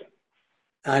medicine.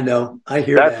 I know. I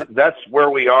hear that. That's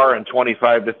where we are in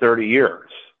 25 to 30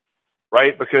 years,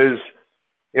 right? Because,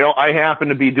 I happen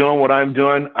to be doing what I'm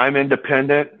doing. I'm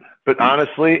independent. But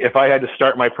honestly, if I had to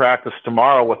start my practice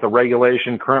tomorrow with the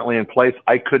regulation currently in place,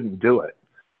 I couldn't do it.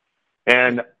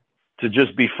 And to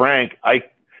just be frank,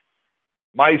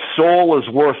 my soul is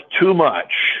worth too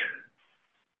much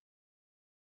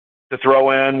to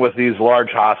throw in with these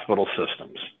large hospital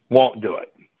systems. Won't do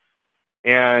it.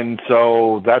 And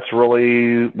so that's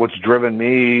really what's driven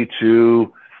me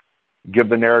to give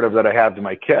the narrative that I have to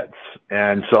my kids.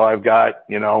 And so I've got,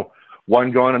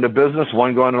 one going into business,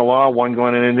 one going into law, one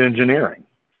going into engineering,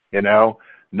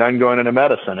 none going into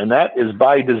medicine. And that is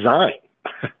by design.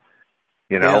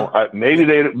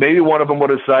 Maybe one of them would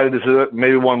have decided to do it,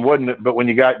 maybe one wouldn't. But when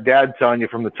you got dad telling you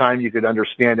from the time you could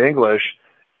understand English,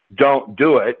 don't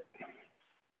do it.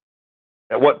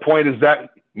 At what point is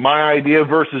that my idea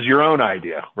versus your own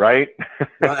idea, right?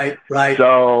 Right.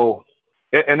 So,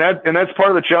 and that's part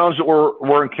of the challenge that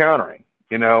we're encountering.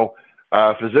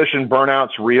 Physician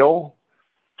burnout's real.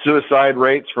 Suicide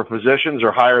rates for physicians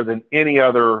are higher than any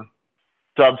other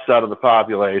subset of the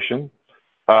population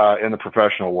in the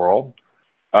professional world,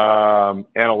 and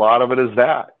a lot of it is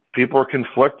that people are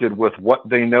conflicted with what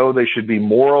they know they should be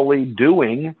morally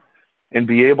doing and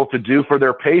be able to do for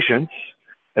their patients,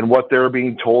 and what they're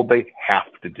being told they have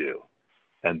to do.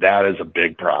 And that is a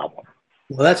big problem.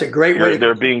 Well, that's a great way.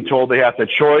 They're being told they have to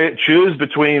choose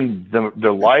between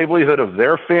the livelihood of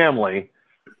their family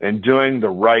and doing the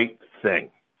right thing.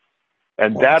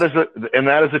 And that is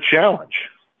a challenge.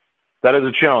 That is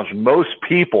a challenge. Most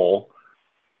people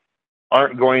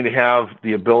aren't going to have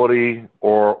the ability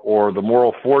or the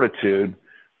moral fortitude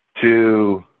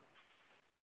to,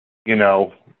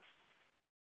 I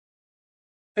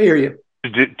hear you.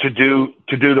 To do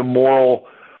the moral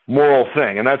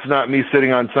thing. And that's not me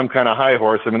sitting on some kind of high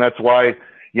horse. That's why,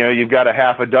 you've got a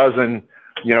half a dozen,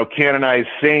 canonized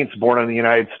saints born in the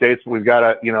United States, but we've got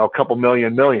a couple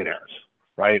million millionaires,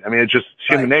 right? It's just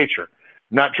human nature.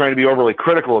 Not trying to be overly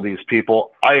critical of these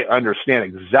people. I understand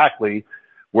exactly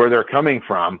where they're coming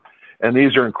from. And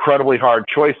these are incredibly hard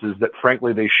choices that,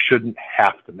 frankly, they shouldn't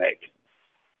have to make.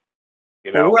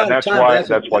 You know, well, and that's why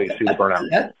you see the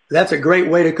burnout. That's a great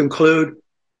way to conclude.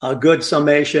 A good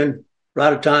summation. We're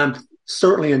out of time.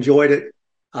 Certainly enjoyed it.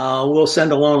 We'll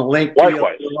send along a link.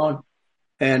 Likewise. To you.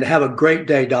 And have a great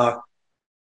day, Doc.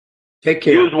 Take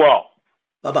care. You as well.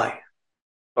 Bye-bye.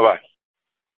 Bye-bye.